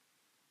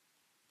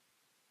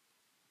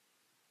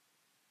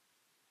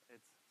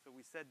 So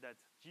we said that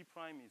g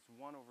prime is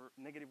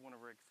negative 1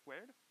 over x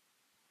squared.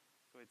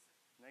 So it's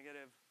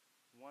negative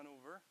 1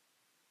 over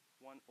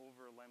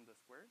lambda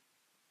squared.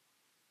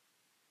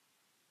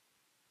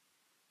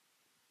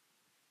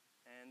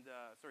 And,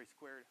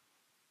 squared.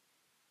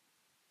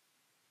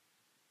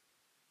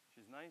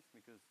 Which is nice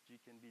because g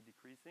can be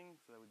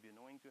decreasing, so that would be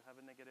annoying to have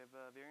a negative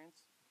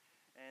variance.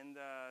 And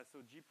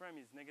so g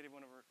prime is negative 1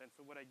 over, and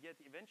so what I get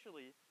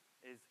eventually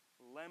is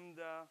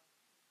lambda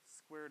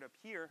squared up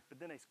here, but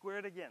then I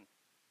square it again.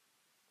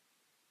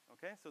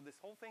 Okay, so this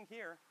whole thing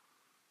here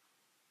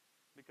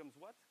becomes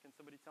what? Can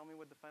somebody tell me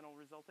what the final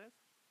result is?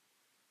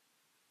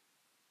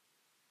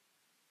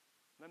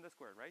 Lambda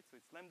squared, right? So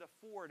it's lambda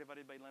 4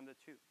 divided by lambda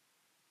 2.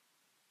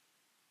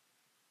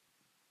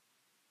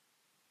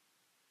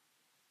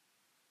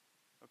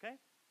 Okay?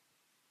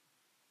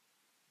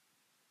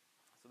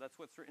 So that's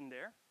what's written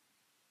there.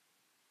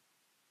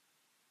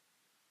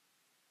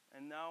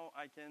 And now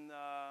I can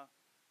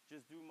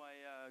just do my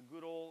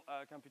good old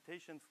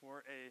computation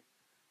for a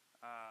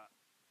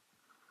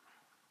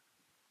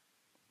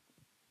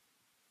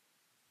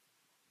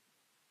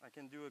I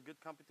can do a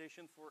good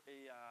computation for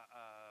a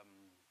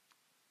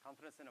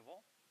confidence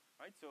interval,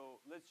 right? So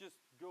let's just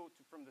go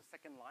from the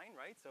second line,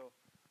 right? So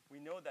we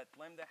know that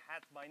lambda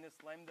hat minus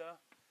lambda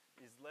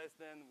is less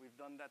than, we've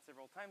done that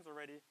several times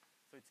already.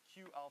 So it's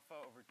Q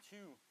alpha over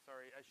 2.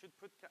 Sorry, I should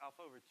put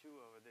alpha over 2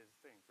 over these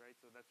things, right?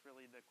 So that's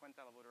really the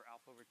quantile order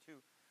alpha over 2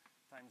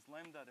 times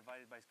lambda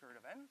divided by square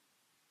root of n.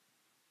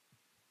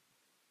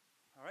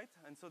 All right,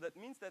 and so that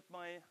means that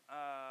my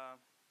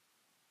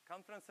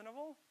confidence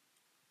interval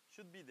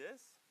should be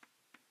this.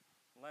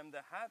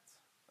 Lambda hat,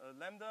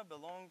 lambda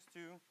belongs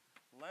to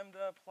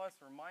lambda plus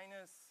or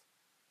minus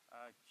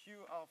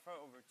Q alpha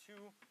over 2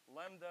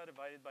 lambda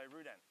divided by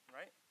root n,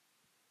 right?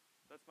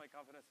 That's my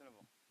confidence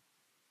interval.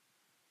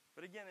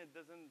 But again, it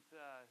doesn't,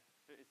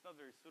 it's not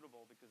very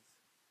suitable because,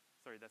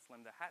 sorry, that's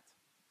lambda hat,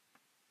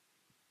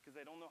 because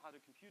I don't know how to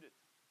compute it.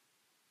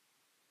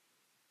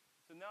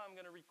 So now I'm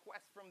going to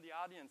request from the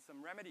audience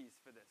some remedies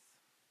for this.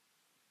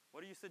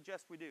 What do you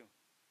suggest we do?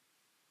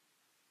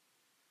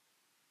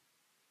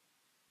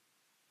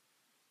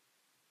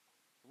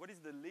 What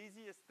is the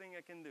laziest thing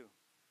I can do?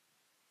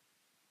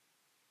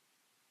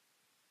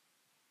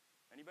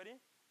 Anybody?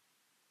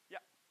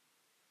 Yeah.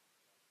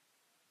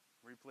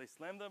 Replace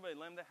lambda by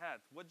lambda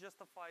hat. What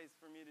justifies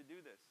for me to do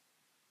this?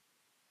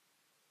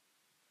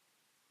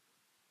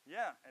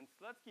 Yeah, and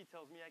Slutsky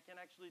tells me I can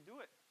actually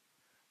do it.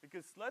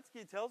 Because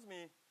Slutsky tells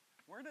me,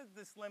 where did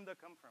this lambda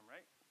come from,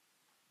 right?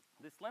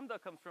 This lambda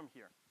comes from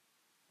here.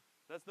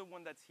 That's the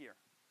one that's here,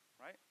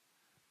 right?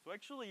 So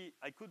actually,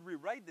 I could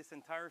rewrite this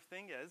entire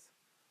thing as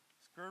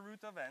square root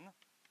of n,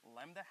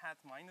 lambda hat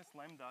minus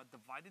lambda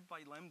divided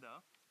by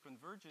lambda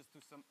converges to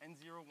some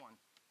n01.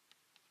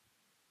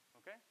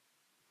 Okay?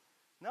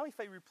 Now if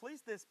I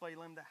replace this by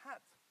lambda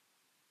hat,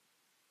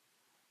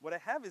 what I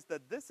have is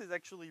that this is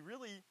actually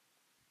really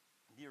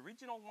the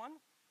original one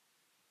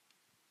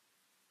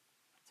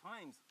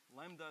times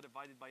lambda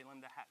divided by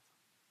lambda hat.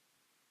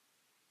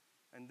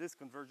 And this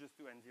converges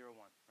to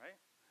n01, right?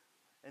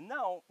 And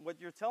now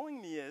what you're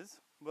telling me is,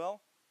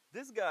 well,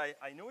 this guy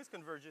I know is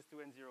converges to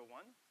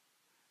n01,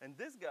 and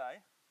this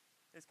guy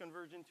is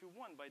convergent to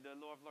 1 by the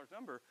law of large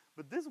number,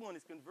 but this one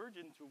is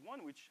convergent to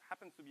 1, which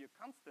happens to be a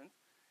constant.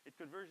 It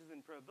converges in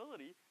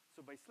probability,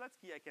 so by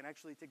Slutsky I can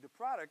actually take the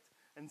product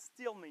and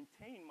still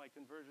maintain my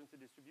convergence to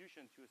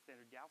distribution to a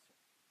standard Gaussian.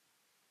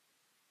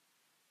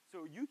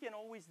 So you can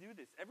always do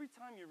this. Every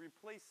time you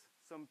replace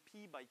some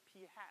p by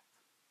p hat,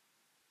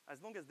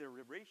 as long as the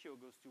ratio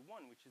goes to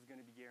 1, which is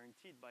going to be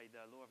guaranteed by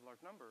the law of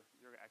large number,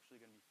 you're actually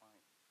going to be fine.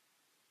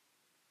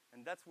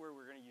 And that's where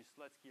we're going to use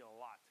Slutsky a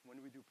lot. When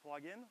we do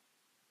plug-in,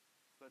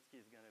 Slutsky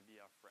is going to be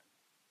our friend.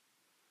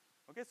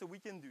 Okay, so we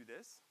can do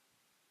this.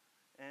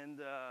 And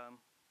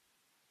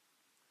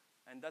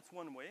that's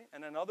one way.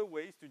 And another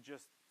way is to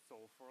just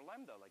solve for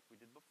lambda like we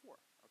did before.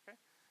 Okay?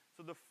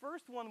 So the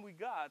first one we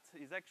got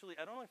is actually,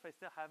 I don't know if I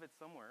still have it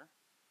somewhere.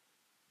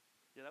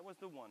 Yeah, that was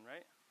the one,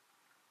 right?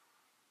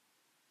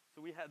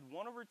 So we had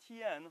 1 over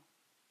Tn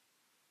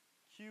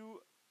Q,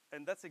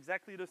 and that's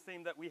exactly the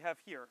same that we have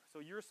here. So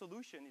your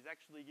solution is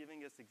actually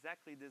giving us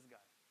exactly this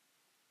guy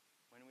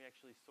when we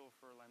actually solve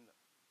for lambda.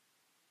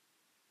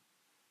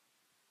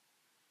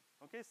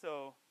 Okay,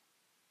 so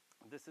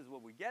this is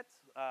what we get.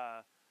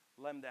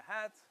 Lambda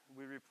hat,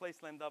 we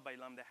replace lambda by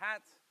lambda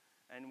hat,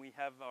 and we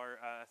have our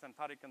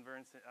asymptotic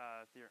convergence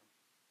theorem.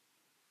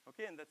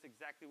 Okay, and that's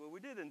exactly what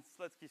we did in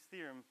Slutsky's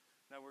theorem.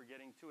 Now we're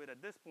getting to it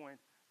at this point.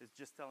 It's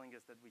just telling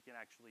us that we can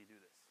actually do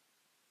this.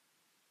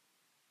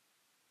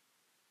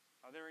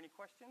 Are there any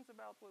questions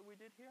about what we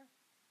did here?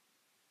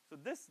 So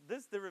this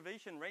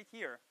derivation right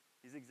here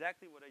is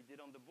exactly what I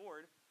did on the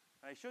board.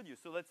 I showed you.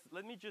 So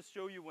let me just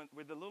show you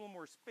with a little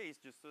more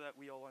space just so that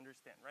we all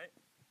understand, right?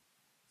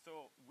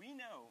 So we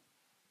know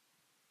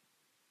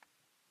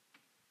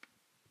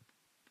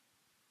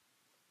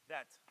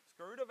that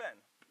square root of n,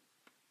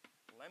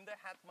 lambda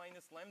hat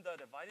minus lambda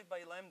divided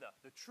by lambda,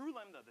 the true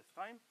lambda this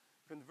time,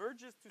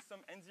 converges to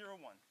some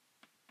n01.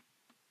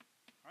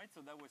 All right,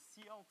 so that was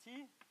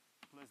CLT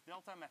plus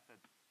delta method.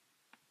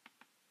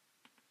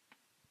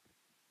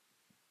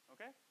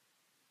 Okay?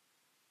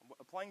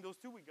 Applying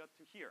those two, we got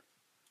to here.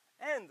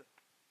 And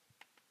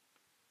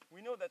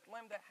we know that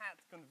lambda hat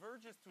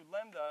converges to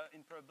lambda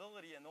in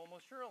probability and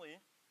almost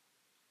surely.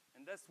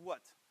 And that's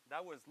what?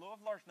 That was law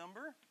of large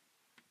number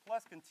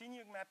plus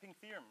continuum mapping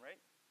theorem, right?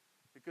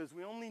 Because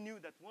we only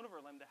knew that 1 over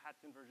lambda hat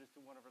converges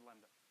to 1 over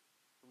lambda.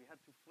 So we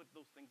had to flip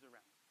those things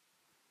around.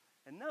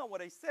 And now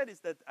what I said is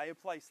that I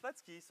apply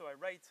Slutsky, so I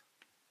write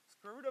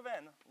square root of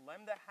n,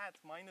 lambda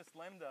hat minus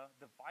lambda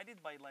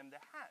divided by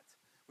lambda hat,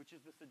 which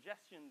is the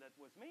suggestion that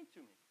was made to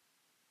me.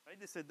 Right?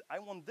 They said, I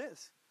want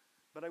this.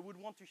 but I would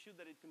want to show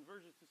that it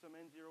converges to some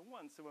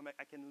n01, so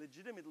I can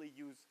legitimately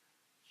use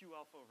q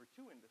alpha over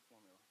 2 in this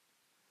formula.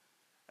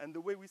 And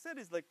the way we said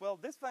is like, well,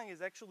 this thing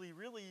is actually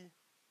really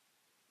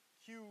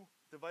q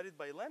divided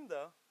by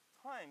lambda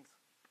times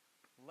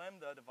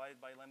lambda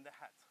divided by lambda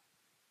hat.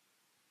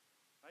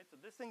 Right? So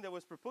this thing that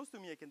was proposed to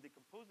me, I can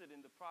decompose it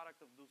in the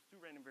product of those two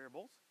random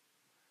variables.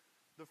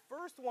 The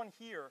first one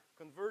here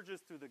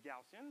converges to the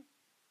Gaussian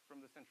from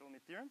the central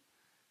limit theorem,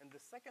 and the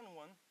second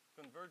one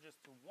converges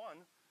to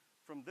 1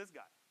 from this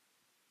guy,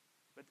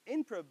 but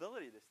in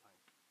probability this time.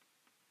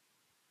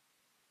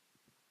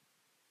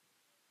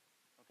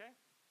 Okay?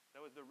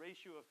 That was the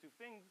ratio of two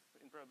things.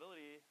 In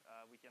probability,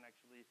 we can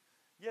actually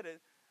get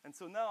it. And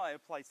so now I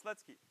apply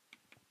Slutsky.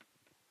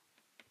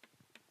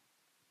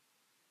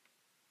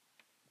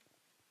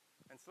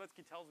 And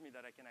Slutsky tells me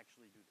that I can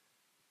actually do this.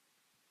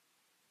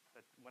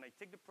 That when I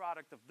take the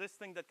product of this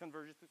thing that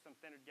converges to some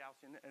standard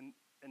Gaussian and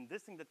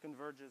this thing that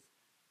converges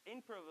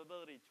in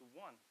probability to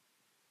 1,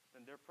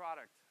 then their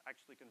product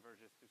actually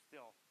converges to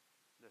still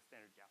the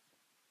standard Gaussian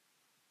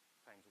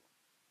times 1.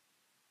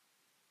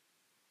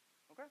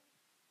 Okay?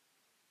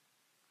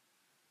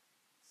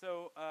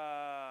 So,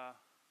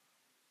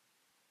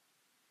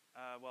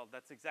 well,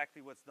 that's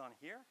exactly what's done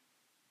here.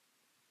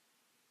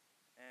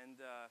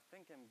 And I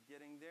think I'm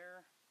getting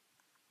there.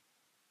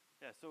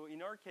 Yeah, so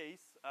in our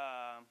case,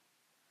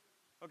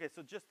 okay,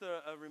 so just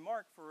a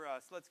remark for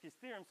Slutsky's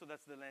theorem, so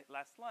that's the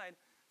last slide.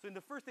 So in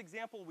the first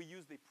example, we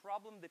used a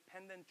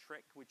problem-dependent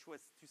trick, which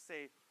was to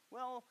say,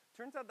 well,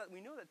 turns out that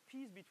we know that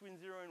p is between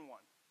 0 and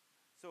 1.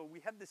 So we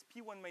had this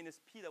p1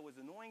 minus p that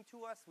was annoying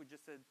to us. We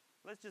just said,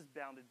 let's just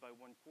bound it by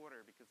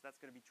 1/4, because that's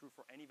going to be true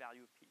for any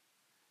value of p.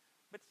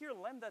 But here,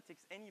 lambda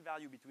takes any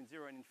value between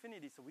 0 and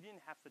infinity, so we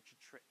didn't have such a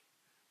trick.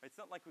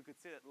 It's not like we could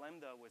say that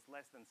lambda was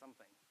less than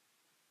something.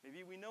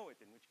 Maybe we know it,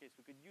 in which case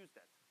we could use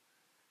that.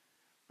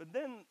 But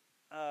then,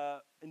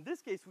 in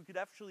this case, we could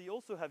actually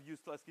also have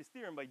used Slutsky's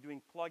theorem by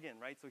doing plug-in,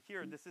 right? So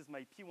here, this is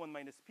my p1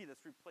 minus p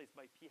that's replaced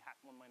by p hat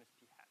 1 minus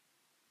p hat.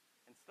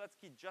 And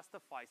Slutsky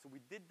justifies, so we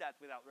did that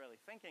without really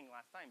thinking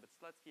last time, but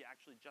Slutsky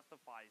actually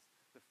justifies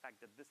the fact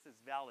that this is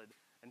valid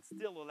and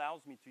still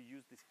allows me to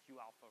use this q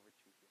alpha over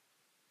 2 here.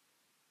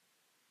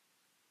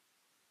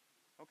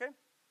 Okay?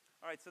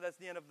 All right, so that's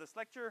the end of this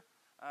lecture.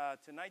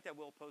 Tonight I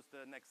will post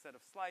the next set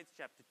of slides,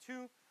 chapter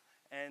 2.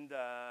 And,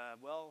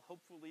 well,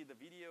 hopefully the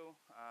video,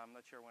 I'm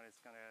not sure when it's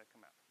going to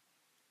come out.